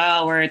there as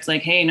well, where it's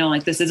like, hey, no,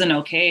 like this isn't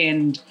okay.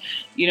 And,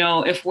 you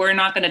know, if we're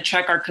not going to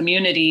check our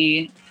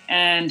community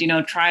and, you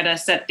know, try to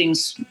set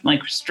things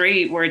like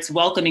straight where it's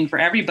welcoming for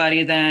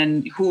everybody,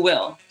 then who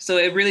will? So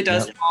it really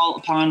does fall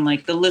upon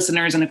like the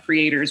listeners and the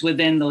creators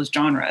within those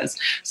genres.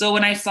 So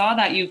when I saw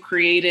that you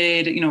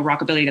created, you know,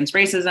 Rockabilly Against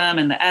Racism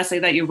and the essay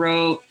that you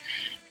wrote,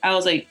 I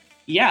was like,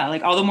 yeah,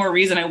 like all the more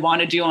reason I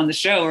wanted you on the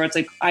show, where it's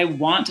like, I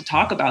want to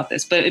talk about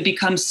this, but it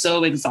becomes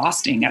so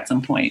exhausting at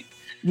some point.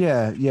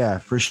 Yeah,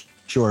 for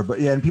sure. But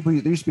yeah, and there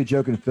used to be a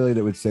joke in Philly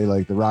that would say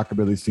like the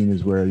rockabilly scene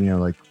is where, you know,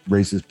 like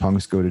racist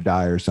punks go to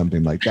die or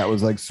something like that.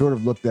 Was like sort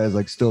of looked at as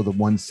like still the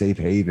one safe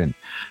haven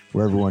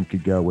where everyone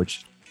could go,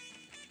 which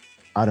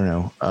I don't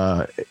know.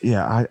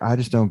 I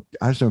just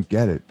don't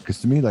get it.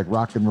 Because to me, like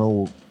rock and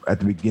roll at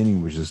the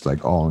beginning was just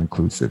like all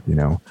inclusive, you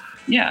know?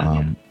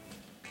 Yeah.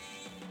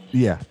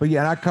 But yeah,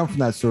 and I come from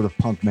that sort of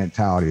punk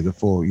mentality, the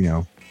full, you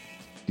know,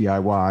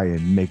 DIY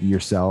and make it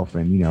yourself,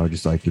 and, you know,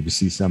 just like if you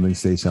see something,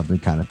 say something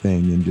kind of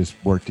thing, and just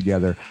work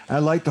together. And I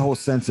like the whole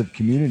sense of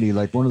community.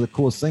 Like one of the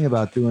coolest thing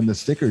about doing the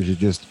stickers is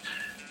just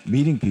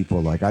meeting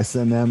people. Like I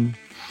send them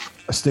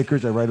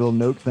stickers, I write a little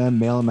note to them,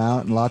 mail them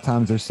out, and a lot of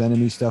times they're sending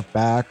me stuff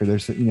back, or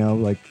they're, you know,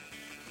 like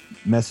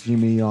messaging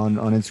me on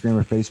Instagram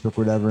or Facebook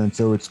or whatever. And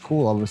so it's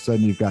cool. All of a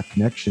sudden you've got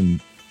connection,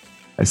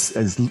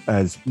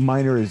 as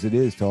minor as it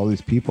is, to all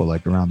these people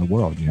like around the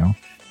world, you know,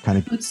 kind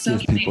of gives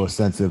people a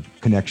sense of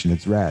connection.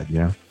 It's rad, you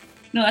know?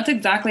 No, that's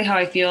exactly how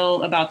I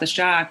feel about the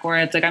Shack, where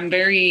it's like, I'm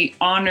very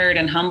honored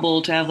and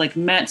humbled to have like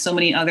met so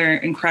many other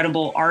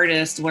incredible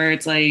artists, where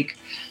it's like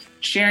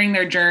sharing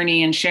their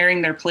journey and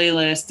sharing their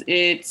playlist.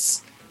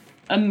 It's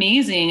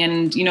amazing.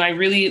 And, you know, I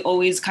really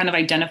always kind of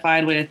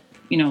identified with,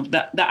 you know,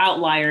 the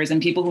outliers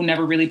and people who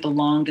never really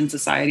belonged in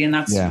society. And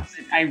that's what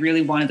I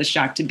really wanted the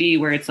Shack to be,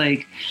 where it's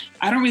like,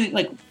 I don't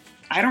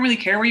really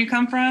care where you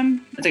come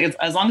from. It's like,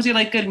 as long as you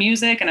like good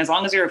music and as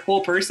long as you're a cool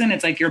person,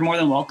 it's like, you're more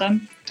than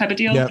welcome type of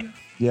deal.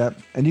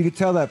 Yep. And you can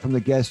tell that from the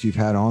guests you've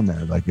had on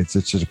there. Like it's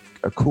just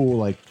a cool,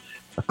 like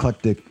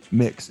eclectic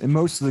mix. And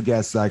most of the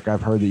guests, like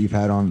I've heard that you've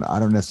had on, I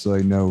don't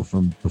necessarily know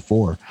from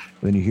before.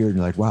 But then you hear it and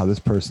you're like, wow, this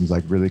person's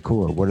like really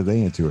cool. Or what are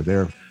they into? Or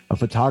they're a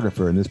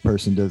photographer and this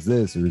person does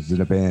this, or is in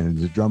a band and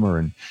is a drummer,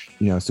 and,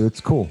 you know, so it's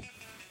cool.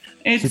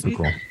 It's super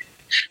cool.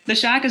 The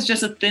Shack is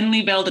just a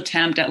thinly veiled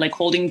attempt at like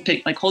holding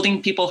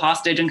people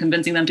hostage and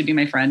convincing them to be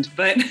my friend.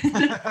 But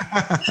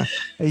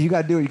hey, you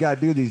gotta do what you gotta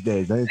do these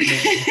days.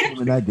 It's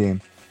in that game.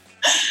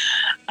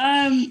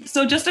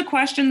 So just a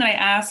question that I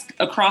ask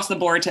across the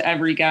board to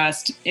every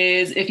guest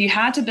is, if you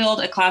had to build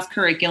a class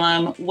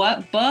curriculum,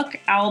 what book,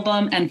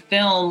 album, and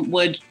film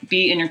would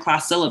be in your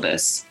class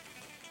syllabus?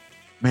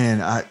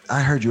 Man,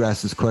 I heard you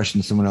ask this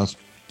question to someone else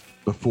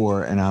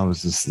before, and I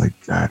was just like,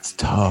 that's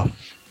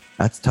tough.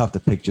 That's tough to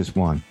pick just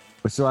one.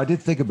 But so I did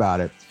think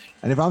about it.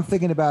 And if I'm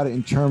thinking about it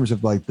in terms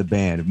of like the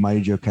band of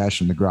Mighty Joe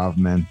Cash and the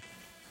Grovemen,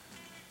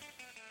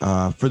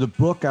 for the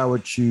book, I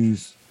would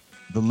choose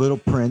The Little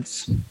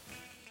Prince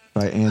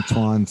by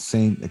Antoine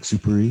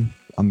Saint-Exupéry.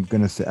 I'm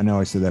going to say, I know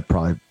I said that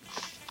probably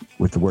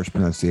with the worst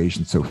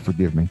pronunciation, so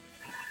forgive me.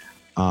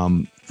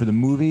 For the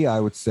movie, I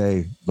would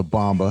say La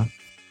Bamba.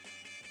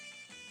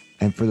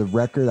 And for the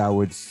record, I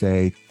would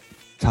say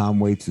Tom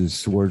Waits'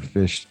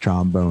 Swordfish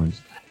Trombones.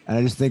 And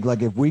I just think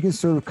like if we can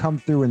sort of come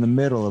through in the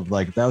middle of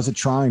like, if that was a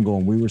triangle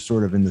and we were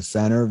sort of in the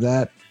center of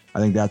that, I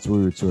think that's where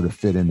we would sort of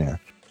fit in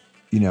there.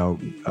 You know,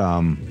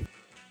 I mean,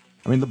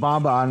 La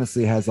Bamba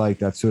honestly has like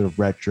that sort of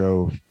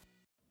retro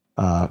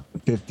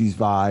 50s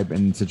vibe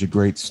and such a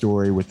great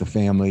story with the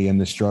family and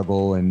the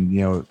struggle and, you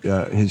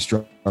know, his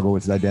struggle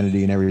with his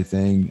identity and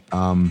everything.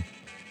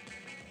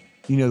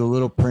 You know, The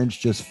Little Prince,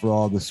 just for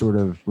all the sort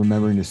of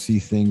remembering to see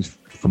things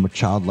from a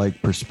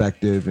childlike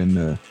perspective,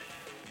 and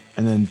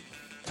then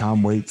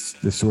Tom Waits,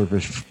 the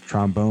Swordfish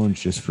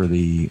Trombones, just for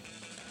the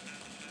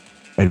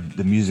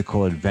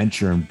musical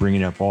adventure and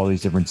bringing up all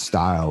these different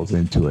styles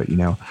into it. You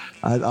know,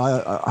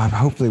 I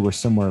hopefully we're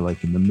somewhere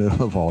like in the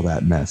middle of all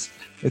that mess.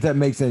 If that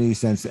makes any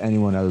sense to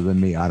anyone other than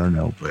me, I don't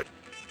know, but.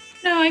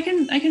 No, I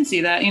can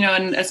see that, you know,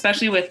 and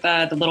especially with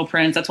The Little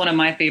Prince, that's one of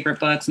my favorite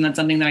books. And that's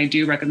something that I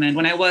do recommend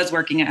when I was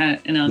working in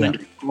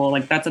elementary school.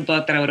 Like that's a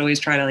book that I would always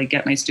try to like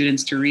get my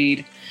students to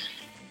read.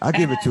 I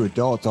give it to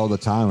adults all the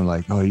time. And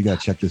like, oh, you got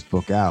to check this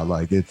book out.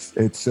 Like it's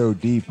so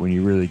deep when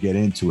you really get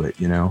into it,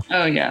 you know?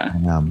 Oh yeah.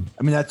 And,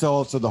 I mean, that's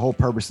also the whole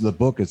purpose of the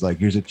book is like,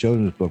 here's a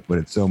children's book, but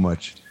it's so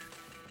much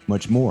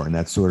more. And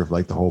that's sort of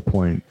like the whole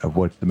point of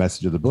what the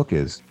message of the book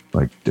is.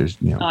 Like there's,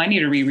 Oh, I need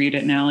to reread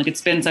it now. Like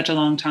it's been such a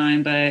long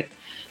time, but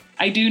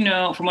I do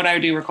know from what I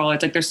do recall,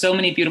 it's like there's so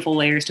many beautiful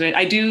layers to it.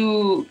 I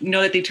do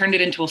know that they turned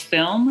it into a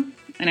film,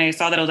 and I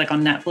saw that it was like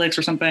on Netflix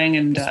or something.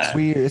 And it's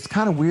weird. It's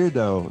kind of weird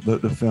though.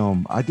 The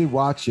film, I did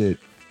watch it,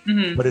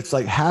 but it's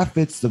like half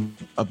it's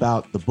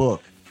about the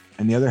book,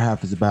 and the other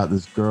half is about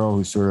this girl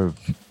who sort of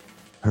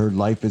her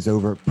life is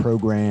over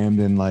programmed,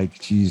 and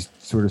like she's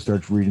sort of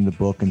starts reading the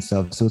book and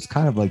stuff. So it's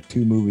kind of like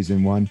two movies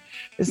in one.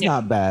 It's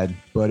not bad,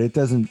 but it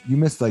doesn't. You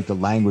miss like the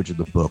language of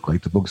the book.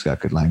 Like the book's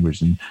got good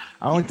language, and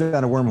I went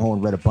down a wormhole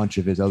and read a bunch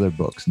of his other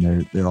books,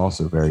 and they're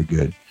also very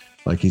good.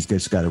 Like he's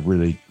just got a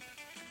really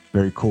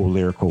very cool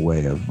lyrical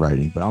way of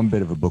writing. But I'm a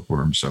bit of a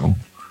bookworm, so.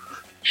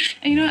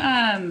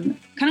 And,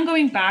 kind of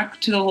going back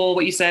to the whole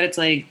what you said, it's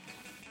like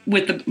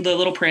with the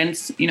Little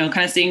Prince, kind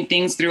of seeing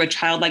things through a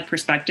childlike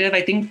perspective.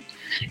 I think,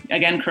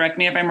 again, correct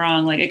me if I'm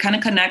wrong, like it kind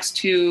of connects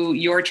to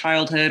your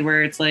childhood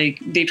where it's like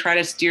they try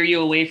to steer you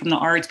away from the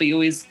arts, but you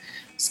always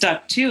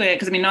stuck to it.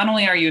 Because I mean, not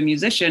only are you a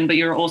musician, but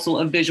you're also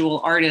a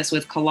visual artist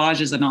with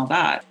collages and all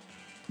that.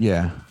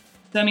 Yeah.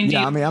 So, I mean,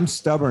 I'm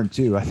stubborn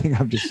too. I think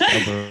I'm just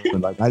stubborn.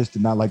 Like I just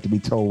did not like to be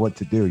told what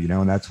to do,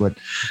 and that's what,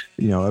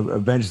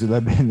 eventually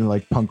led me into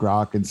like punk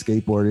rock and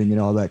skateboarding and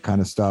all that kind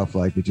of stuff.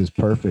 Like it's just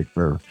perfect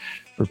for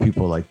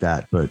people like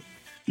that. But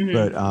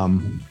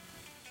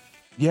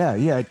yeah,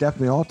 it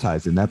definitely all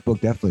ties in. That book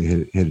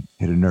definitely hit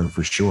a nerve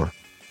for sure.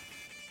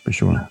 For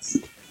sure. I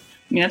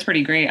mean, that's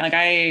pretty great. Like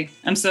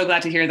I'm so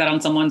glad to hear that on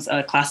someone's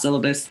class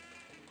syllabus.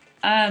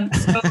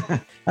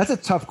 That's a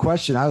tough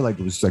question.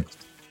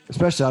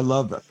 Especially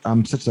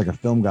I'm such like a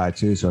film guy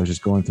too. So I was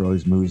just going through all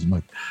these movies and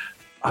like,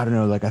 I don't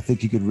know, like I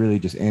think you could really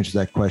just answer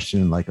that question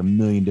in like a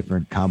million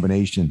different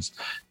combinations,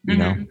 you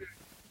know?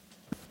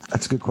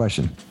 That's a good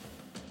question.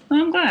 Well,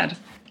 I'm glad.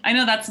 I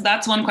know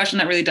that's one question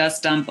that really does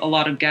stump a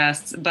lot of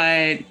guests,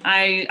 but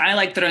I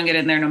like throwing it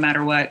in there no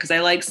matter what, because I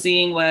like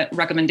seeing what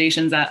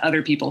recommendations that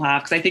other people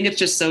have, because I think it's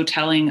just so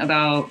telling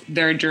about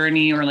their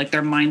journey or like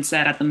their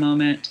mindset at the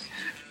moment.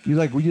 You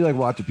like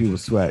watching people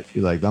sweat.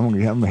 You're like, I'm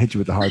gonna hit you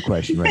with the hard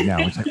question right now.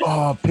 It's like,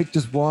 oh, pick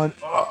just one.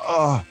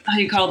 Oh,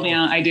 you called me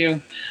out. I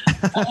do.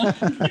 Now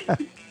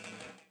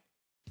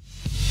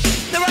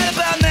right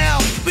about now,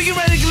 we get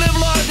ready to live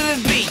large to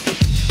this beat.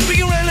 We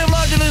get ready to live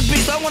large to this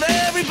beat. So I want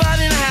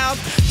everybody in the house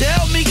to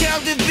help me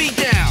count this beat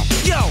down.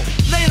 Yo,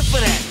 later for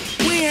that.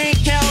 We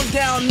ain't counting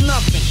down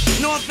nothing.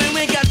 Know what I'm saying?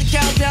 We ain't got to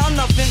count down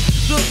nothing.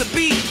 Cause the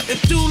beat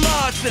is too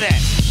large for that.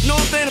 Know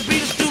what I'm saying? The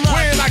beat is too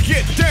large. When I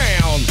get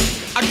down,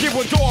 I give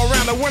a door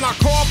around, and when I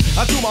cough,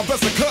 I do my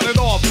best to cut it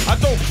off. I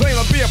don't claim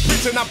to be a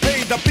preacher, not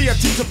paid to be a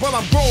teacher, but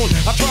I'm grown.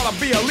 I try to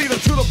be a leader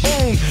to the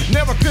bone.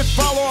 Never could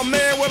follow a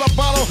man with a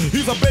bottle.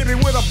 He's a baby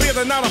with a beard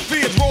and not a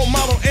feared role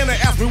model. And they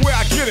ask me where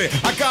I get it.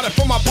 I got it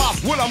from my pops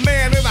with a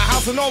man in the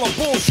house, and all the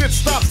bullshit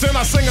stops. Then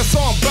I sing a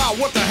song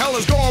about what the hell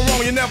is going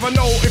wrong. You never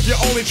know if you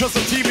only trust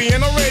the TV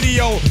and the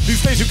radio.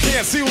 These days you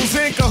can't see who's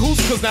in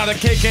cahoots, cause now the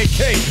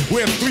KKK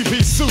wear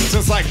three-piece suits.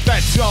 It's like that,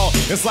 y'all.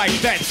 It's like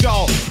that,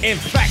 y'all. In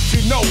fact,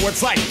 you know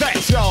it's like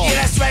that, y'all. Yeah,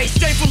 that's right.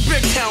 Straight from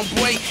Brick Town,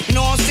 boy. You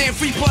know what I'm saying?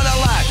 Freeport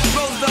alive.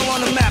 Roosevelt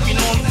on the map, you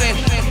know what I'm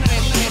saying?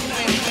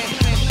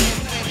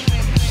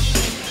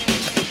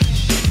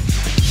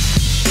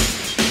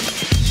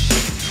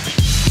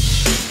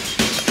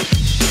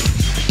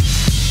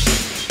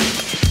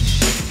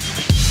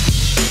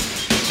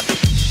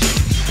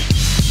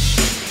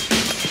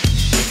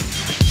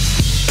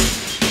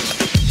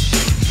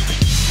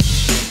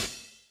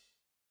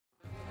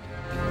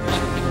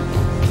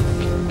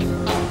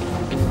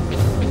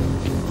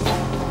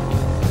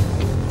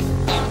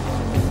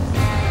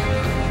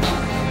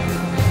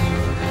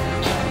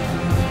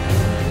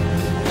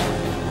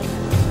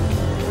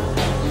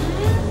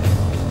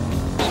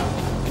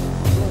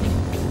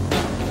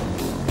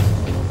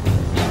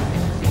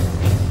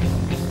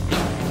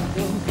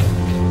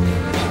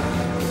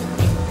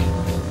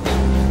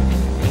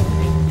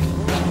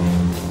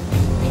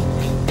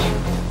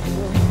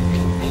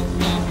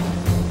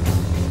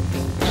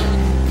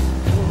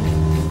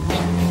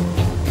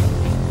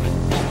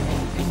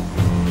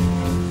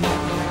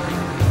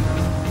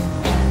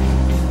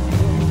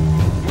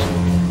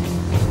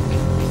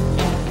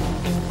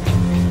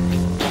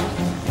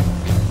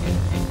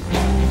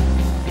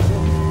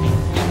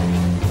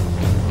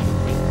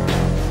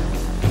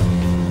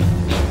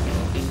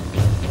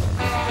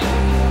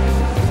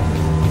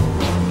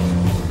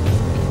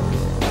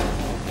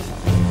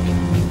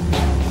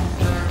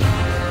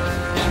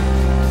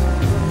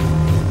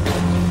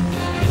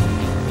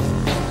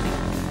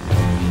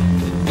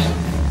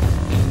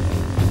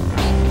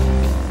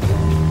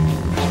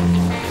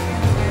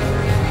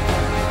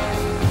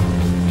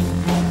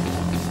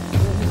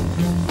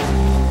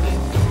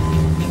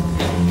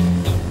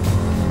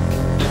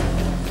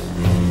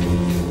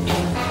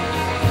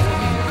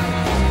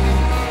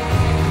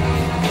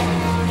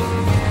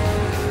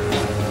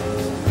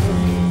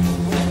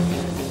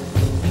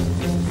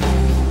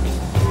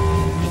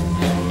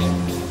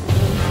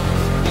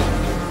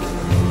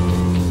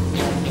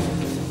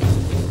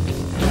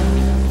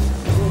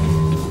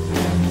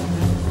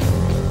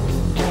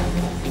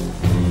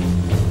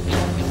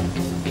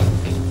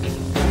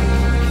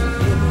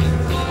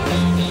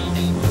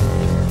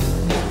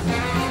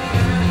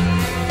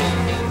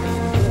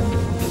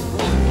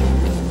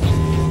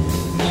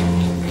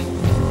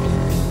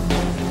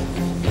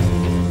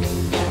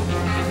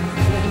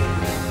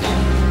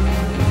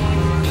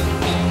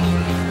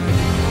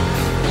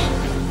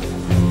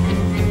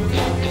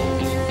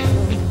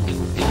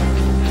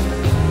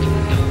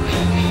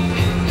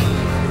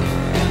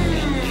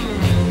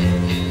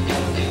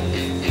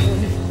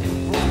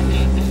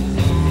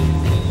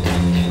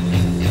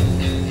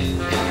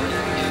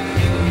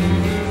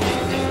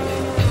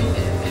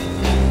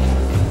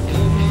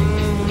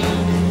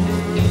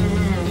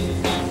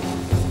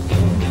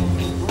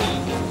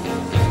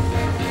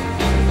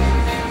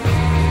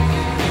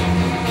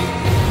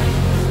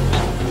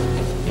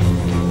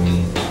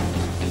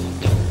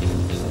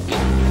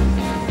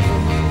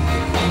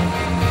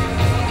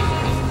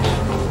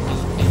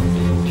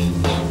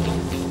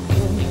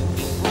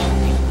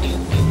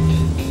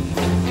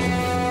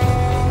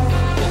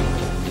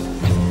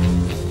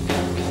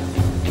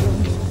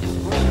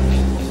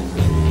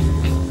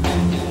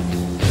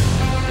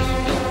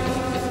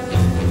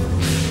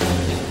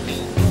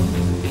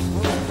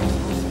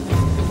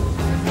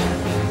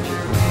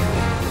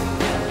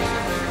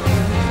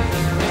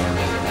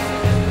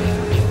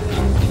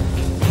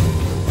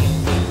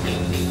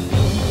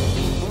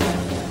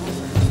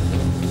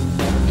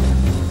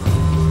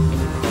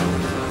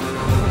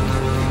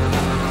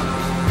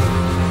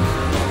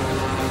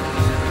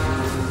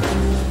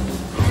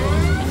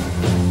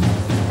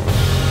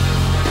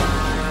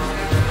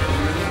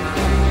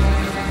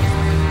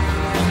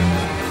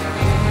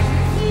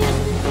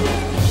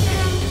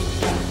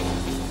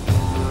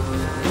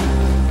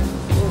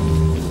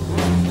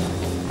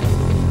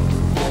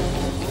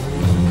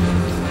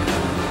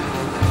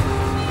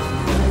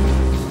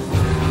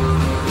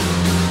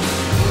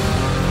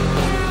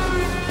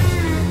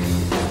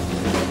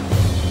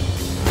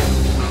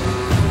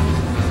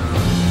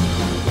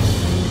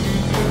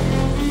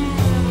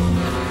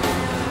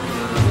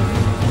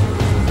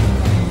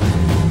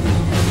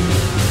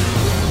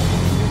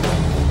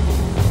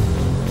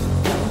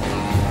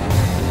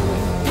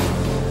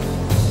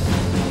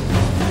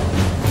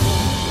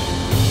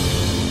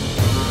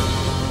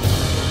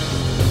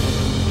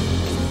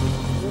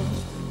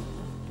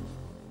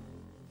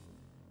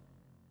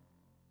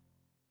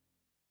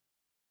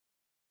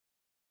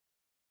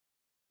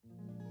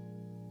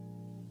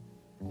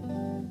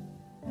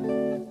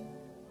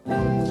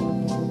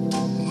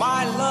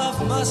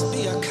 love must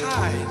be a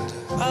kind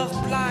of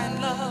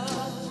blind love.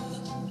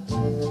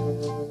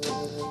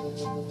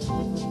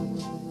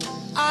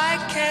 I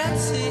can't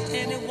see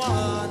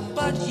anyone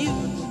but you.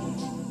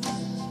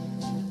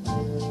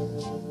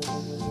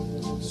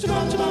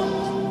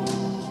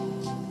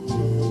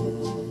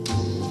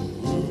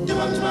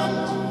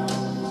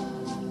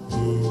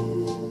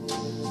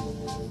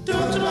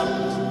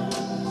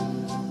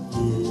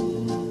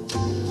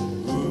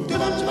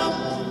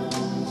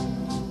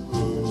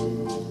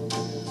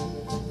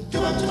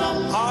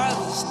 Are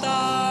the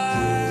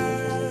stars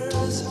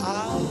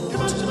out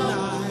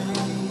tonight?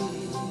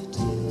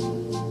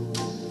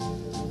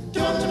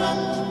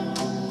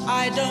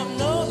 I don't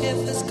know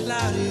if it's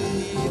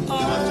cloudy or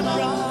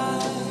bright.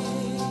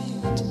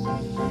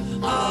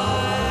 I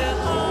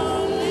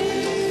only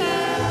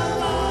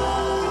have eyes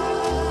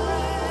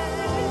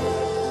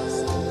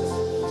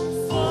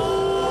for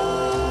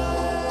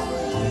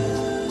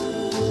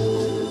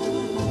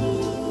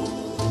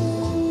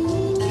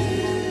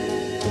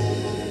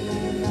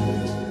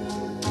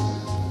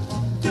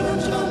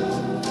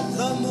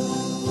the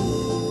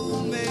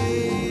moon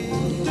may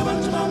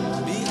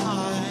be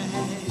high,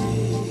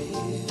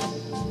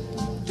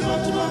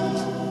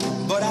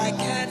 but I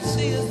can't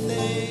see a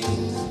thing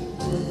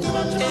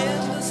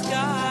in the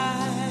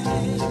sky.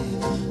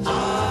 I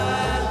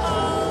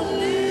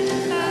only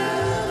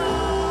have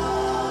eyes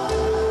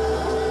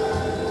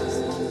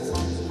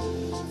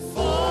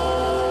for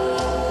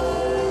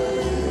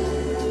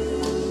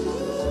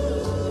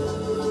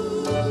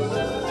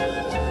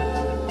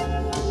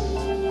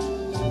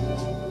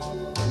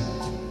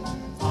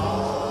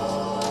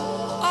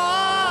I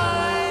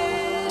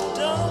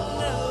don't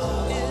know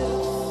if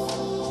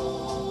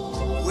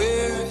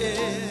we're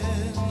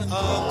in a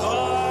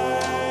garden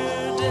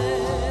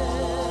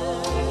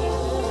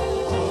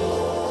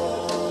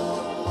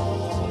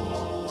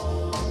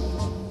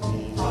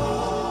or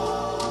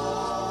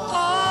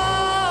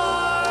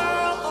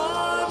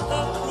on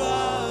a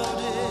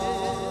crowded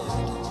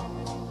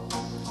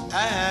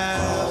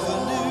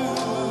avenue.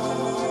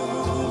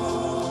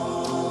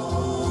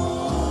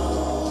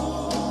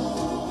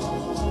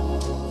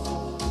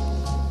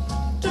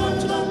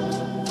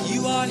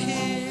 You are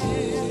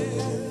here,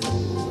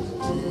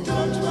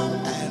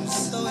 and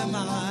so am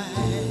I.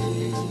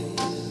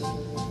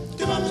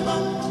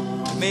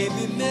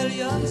 Maybe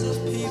millions of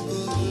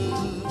people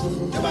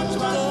go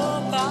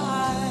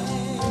by,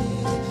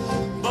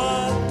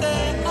 but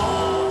they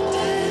all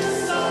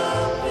disappear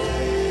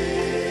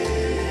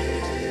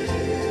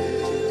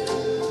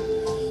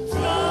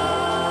from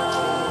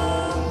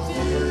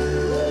view.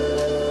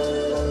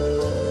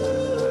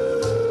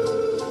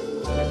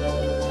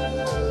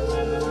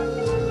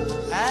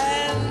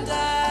 And I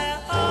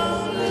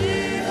only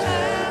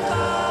have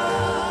eyes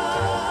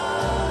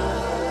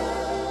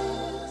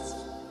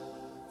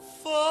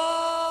for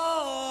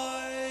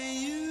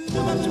you.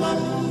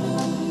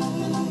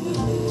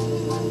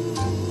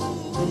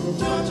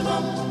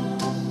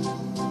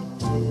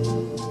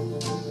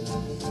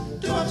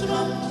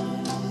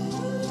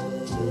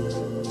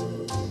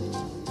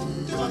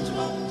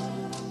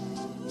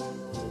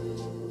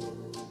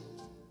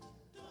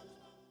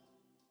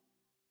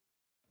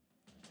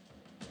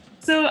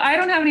 So I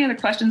don't have any other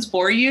questions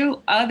for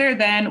you other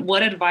than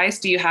what advice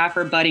do you have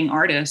for budding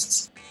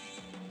artists?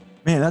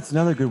 Man, that's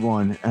another good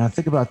one, and I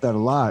think about that a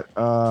lot.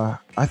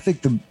 I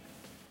think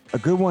a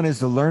good one is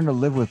to learn to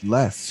live with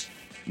less,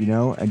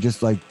 and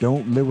just like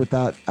don't live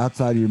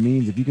outside of your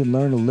means. If you can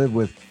learn to live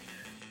with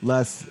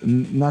less,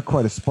 not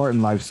quite a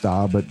Spartan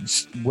lifestyle, but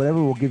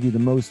whatever will give you the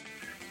most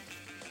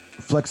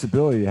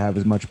flexibility to have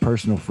as much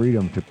personal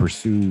freedom to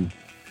pursue,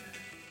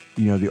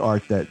 the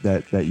art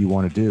that you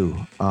want to do.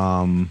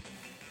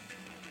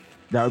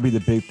 That would be the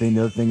big thing.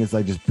 The other thing is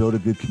like just build a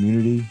good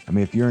community. I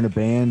mean, if you're in a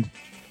band,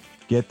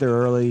 get there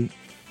early,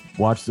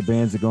 watch the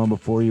bands that go on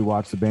before you,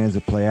 watch the bands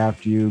that play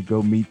after you,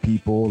 go meet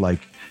people,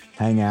 like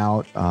hang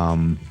out.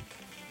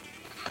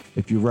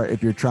 If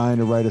you're trying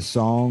to write a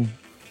song,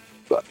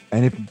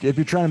 and if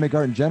you're trying to make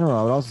art in general,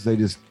 I would also say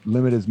just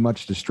limit as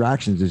much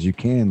distractions as you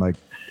can. Like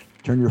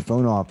turn your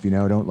phone off,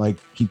 don't like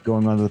keep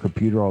going onto the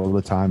computer all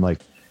the time. Like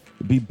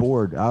be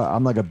bored.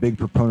 I'm like a big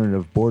proponent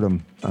of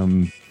boredom.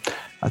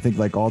 I think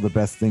like all the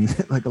best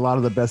things, like a lot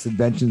of the best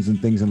inventions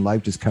and things in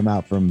life just come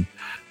out from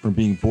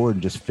being bored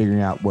and just figuring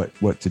out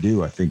what to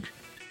do. I think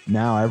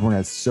now everyone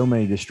has so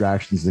many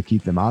distractions to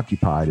keep them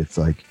occupied. It's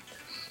like,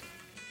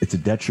 it's a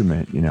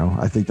detriment,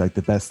 I think like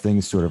the best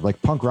things sort of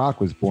like punk rock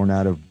was born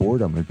out of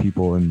boredom and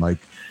people and like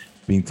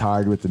being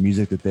tired with the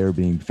music that they were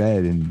being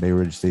fed, and they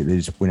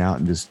just went out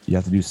and you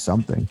have to do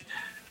something.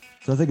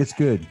 So I think it's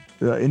good.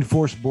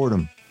 Enforce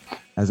boredom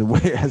as a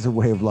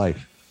way of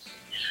life.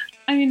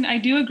 I mean, I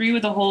do agree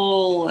with the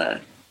whole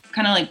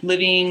kind of like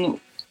living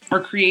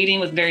or creating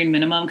with very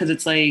minimum, because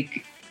it's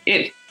like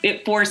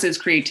it forces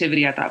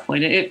creativity at that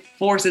point. It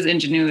forces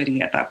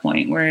ingenuity at that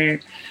point, where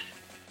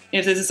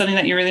if this is something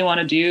that you really want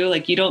to do,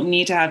 like you don't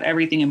need to have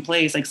everything in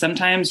place. Like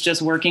sometimes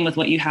just working with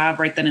what you have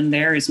right then and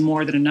there is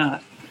more than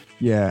enough.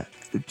 Yeah.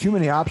 Too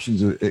many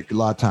options a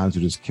lot of times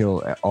will just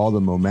kill all the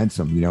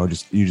momentum, you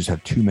just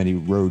have too many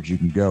roads you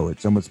can go.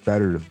 It's almost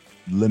better to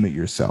limit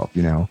yourself,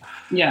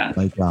 Yeah.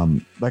 Like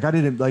I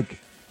didn't like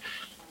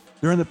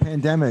during the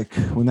pandemic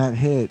when that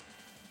hit,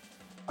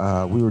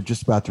 we were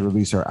just about to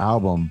release our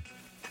album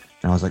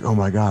and I was like, oh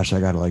my gosh, I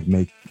got to like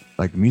make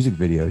like music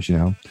videos,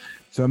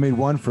 So I made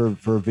one for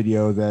a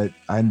video that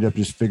I ended up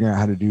just figuring out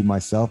how to do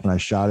myself. And I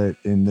shot it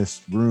in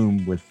this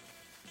room with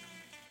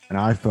an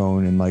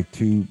iPhone and like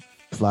 2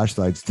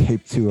 flashlights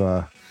taped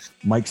to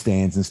mic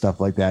stands and stuff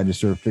like that, and just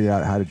sort of figure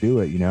out how to do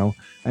it,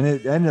 and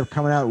it ended up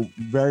coming out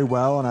very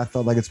well. And I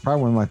felt like it's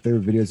probably one of my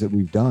favorite videos that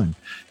we've done,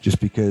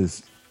 just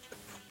because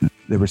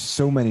there were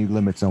so many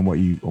limits on what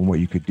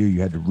you could do.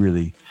 You had to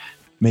really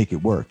make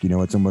it work.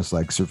 It's almost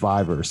like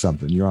Survivor or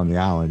something. You're on the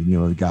island and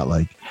you got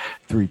like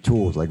 3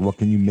 tools. Like what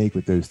can you make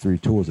with those 3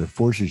 tools? It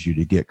forces you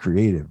to get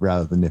creative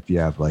rather than if you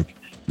have like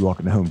you walk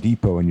into Home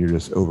Depot and you're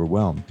just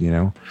overwhelmed.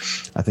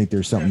 I think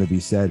there's something to be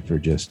said for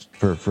just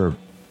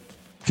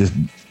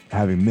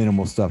having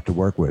minimal stuff to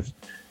work with.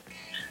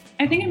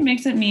 I think it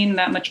makes it mean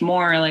that much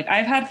more. Like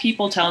I've had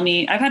people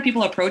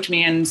approach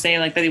me and say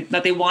like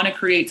that they want to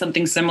create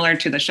something similar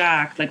to the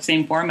Shack, like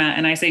same format.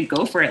 And I say,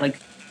 go for it. Like,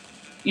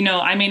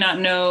 I may not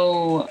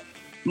know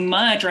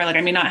much, or like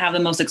I may not have the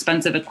most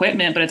expensive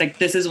equipment, but it's like,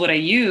 this is what I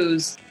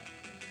use.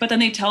 But then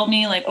they tell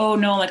me like, oh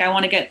no, like I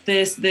want to get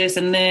this, this,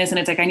 and this. And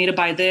it's like, I need to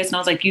buy this. And I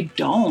was like, you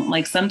don't.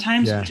 Like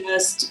sometimes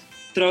just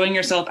throwing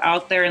yourself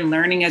out there and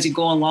learning as you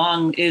go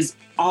along is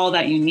all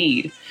that you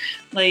need.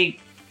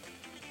 Like,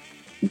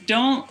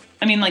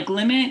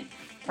 limit,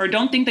 or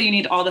don't think that you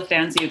need all the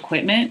fancy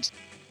equipment,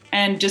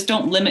 and just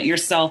don't limit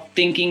yourself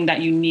thinking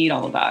that you need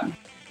all of that.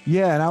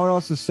 Yeah. And I would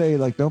also say,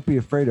 like, don't be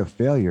afraid of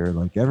failure.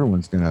 Like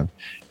everyone's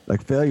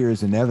failure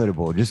is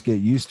inevitable. Just get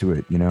used to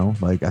it.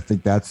 Like, I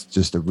think that's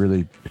just a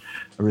really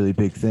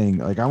big thing.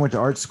 Like I went to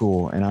art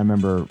school and I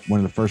remember one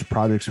of the first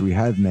projects we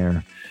had in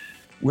there,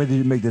 where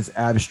you make this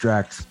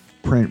abstract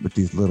print with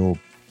these little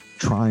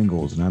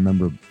triangles. And I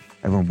remember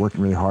everyone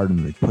working really hard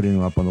and like putting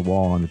them up on the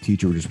wall, and the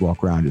teacher would just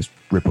walk around and just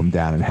rip them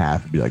down in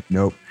half and be like,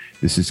 nope,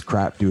 this is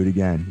crap. Do it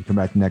again. You come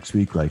back next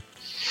week, like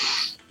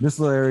this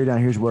little area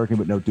down here's working,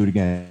 but no, do it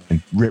again.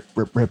 And rip.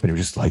 And it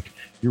was just like,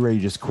 you're ready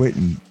to just quit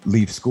and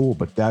leave school.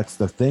 But that's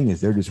the thing,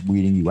 is they're just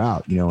weeding you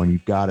out, and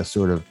you've got to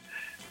sort of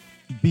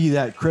be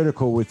that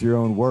critical with your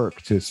own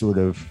work to sort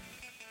of,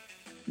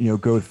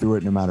 go through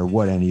it no matter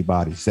what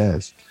anybody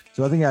says.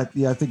 So I think,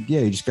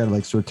 you just got to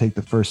like sort of take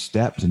the first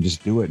steps and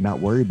just do it, not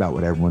worry about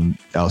what everyone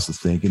else is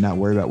thinking, not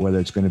worry about whether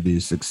it's going to be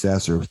a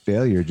success or a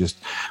failure. Just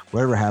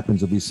whatever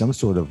happens will be some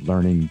sort of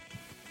learning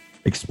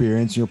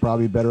experience. You'll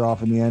probably be better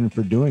off in the end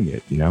for doing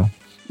it,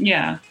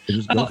 Yeah.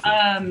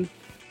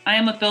 I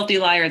am a filthy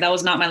liar. That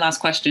was not my last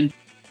question.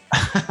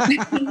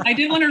 I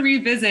did want to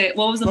revisit.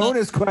 What was the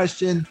bonus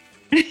question?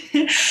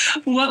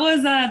 What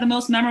was the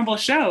most memorable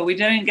show? We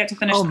didn't get to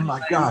finish. Oh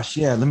my gosh.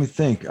 Yeah. Let me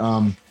think.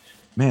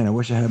 Man, I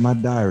wish I had my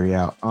diary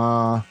out.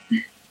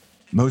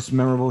 Most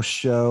memorable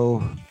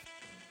show.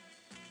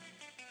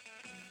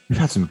 We've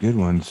had some good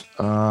ones.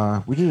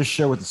 We did a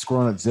show with the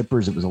Squirrel Nut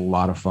Zippers. It was a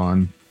lot of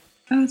fun.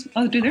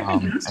 Oh, dude, they're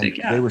fantastic.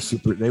 Yeah. They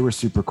were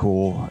super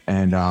cool,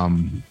 and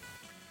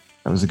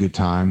that was a good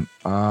time.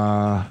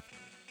 I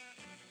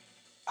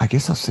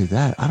guess I'll say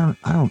that. I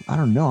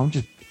don't know.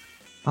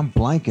 I'm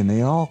blanking.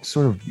 They all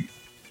sort of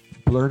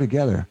blur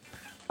together.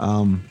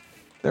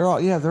 They're all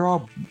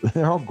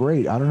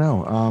great. I don't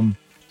know.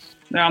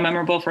 They're all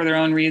memorable for their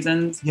own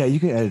reasons. Yeah, you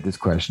can edit this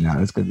question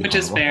out. It's good. Which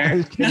is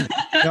fair.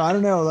 No, I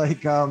don't know.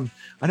 Like, I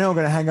know I'm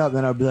gonna hang up,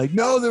 then I'll be like,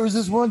 no, there was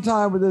this one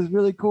time where this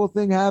really cool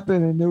thing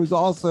happened, and it was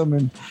awesome.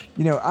 And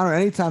I don't know.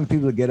 Anytime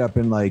people get up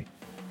and like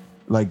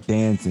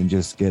dance and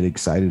just get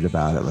excited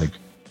about it, like,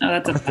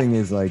 the thing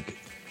is like,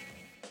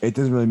 it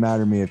doesn't really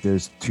matter to me if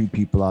there's 2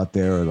 people out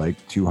there or like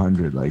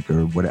 200, like,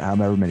 or whatever,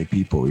 however many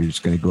people. You're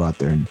just gonna go out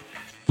there and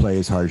play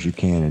as hard as you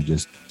can and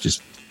just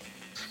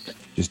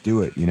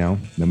do it, no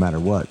matter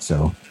what.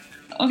 So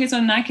okay, so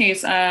in that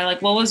case,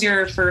 like, what was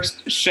your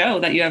first show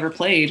that you ever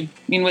played? I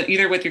mean,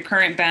 either with your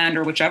current band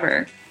or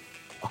whichever.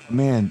 Oh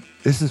man,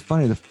 this is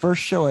funny. The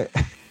first show I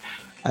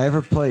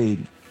ever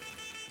played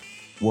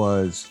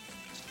was,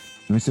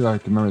 let me see if I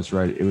can remember this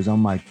right. It was on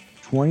my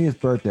 20th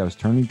birthday. I was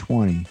turning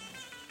 20,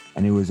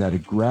 and it was at a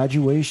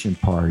graduation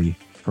party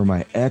for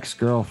my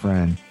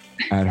ex-girlfriend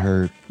at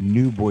her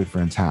new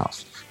boyfriend's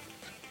house.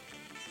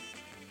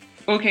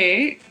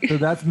 Okay. So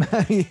that's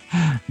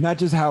not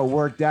just how it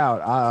worked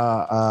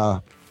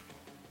out.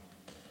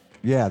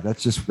 Yeah,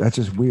 that's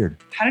just weird.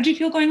 How did you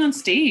feel going on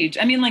stage?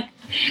 I mean, like,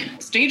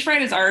 stage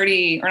fright is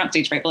already, or not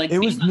stage fright, but like, I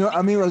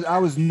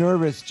was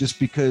nervous just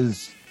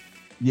because,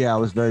 I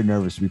was very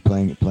nervous to be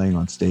playing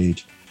on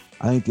stage.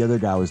 I think the other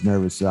guy was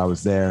nervous that I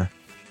was there,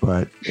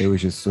 but it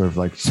was just sort of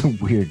like so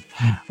weird.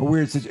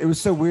 It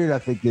was so weird. I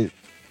think it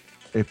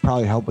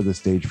probably helped with the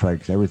stage fright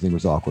because everything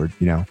was awkward,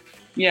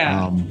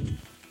 Yeah.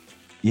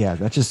 Yeah,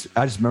 I just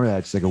remember that.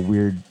 It's like a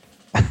weird,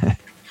 it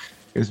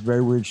was a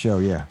very weird show.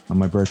 Yeah. On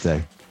my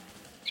birthday.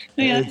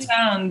 Yeah, that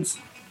sounds,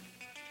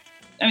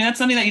 that's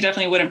something that you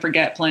definitely wouldn't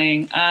forget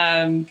playing.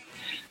 And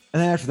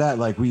then after that,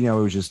 like, it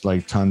was just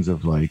like tons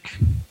of like,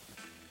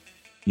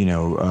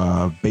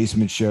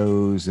 basement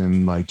shows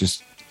and like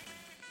just,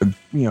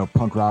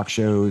 punk rock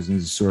shows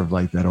and sort of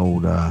like that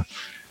old, that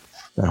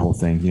whole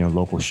thing,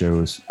 local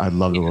shows. I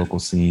love the local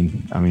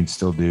scene. I mean,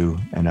 still do.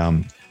 And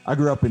I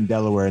grew up in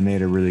Delaware, and they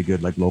had a really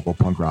good like local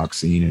punk rock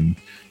scene. And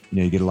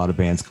you get a lot of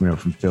bands coming up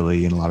from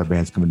Philly and a lot of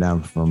bands coming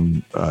down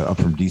from up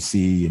from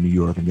DC and New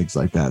York and things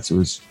like that. So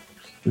it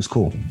was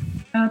cool.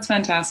 Oh, that's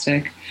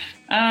fantastic.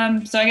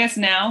 So I guess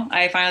now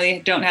I finally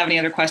don't have any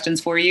other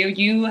questions for you.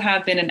 You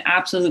have been an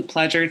absolute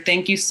pleasure.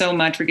 Thank you so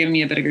much for giving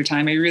me a bit of your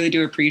time. I really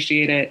do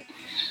appreciate it.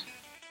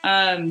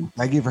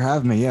 Thank you for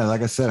having me. Yeah,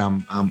 like I said,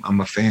 I'm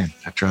a fan.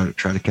 I try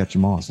to catch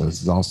them all. So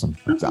this is awesome.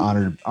 It's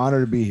an honor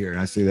to be here, and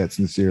I say that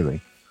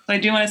sincerely. So I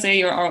do want to say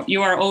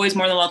you are always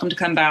more than welcome to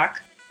come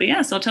back. But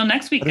yeah, so till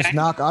next week.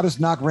 I'll just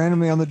knock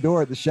randomly on the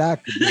door at the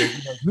shack.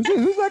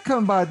 Who's that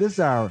coming by at this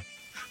hour?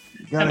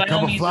 Got a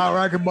cup of flour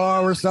I can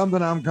borrow or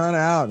something? I'm kind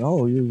of out.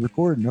 Oh, you're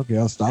recording? Okay,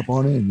 I'll stop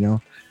on in.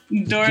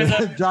 Doors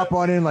up. Drop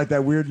on in like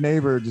that weird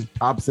neighbor just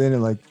pops in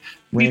and like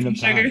random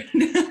sugar.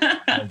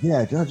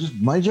 Yeah, just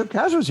mind Joe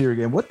Castro's here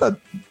again. What the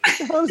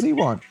hell does he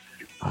want?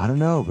 I don't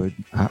know, but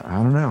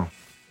I don't know.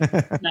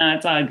 No,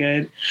 it's all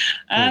good.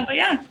 But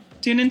yeah,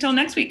 tune in until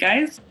next week,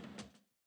 guys.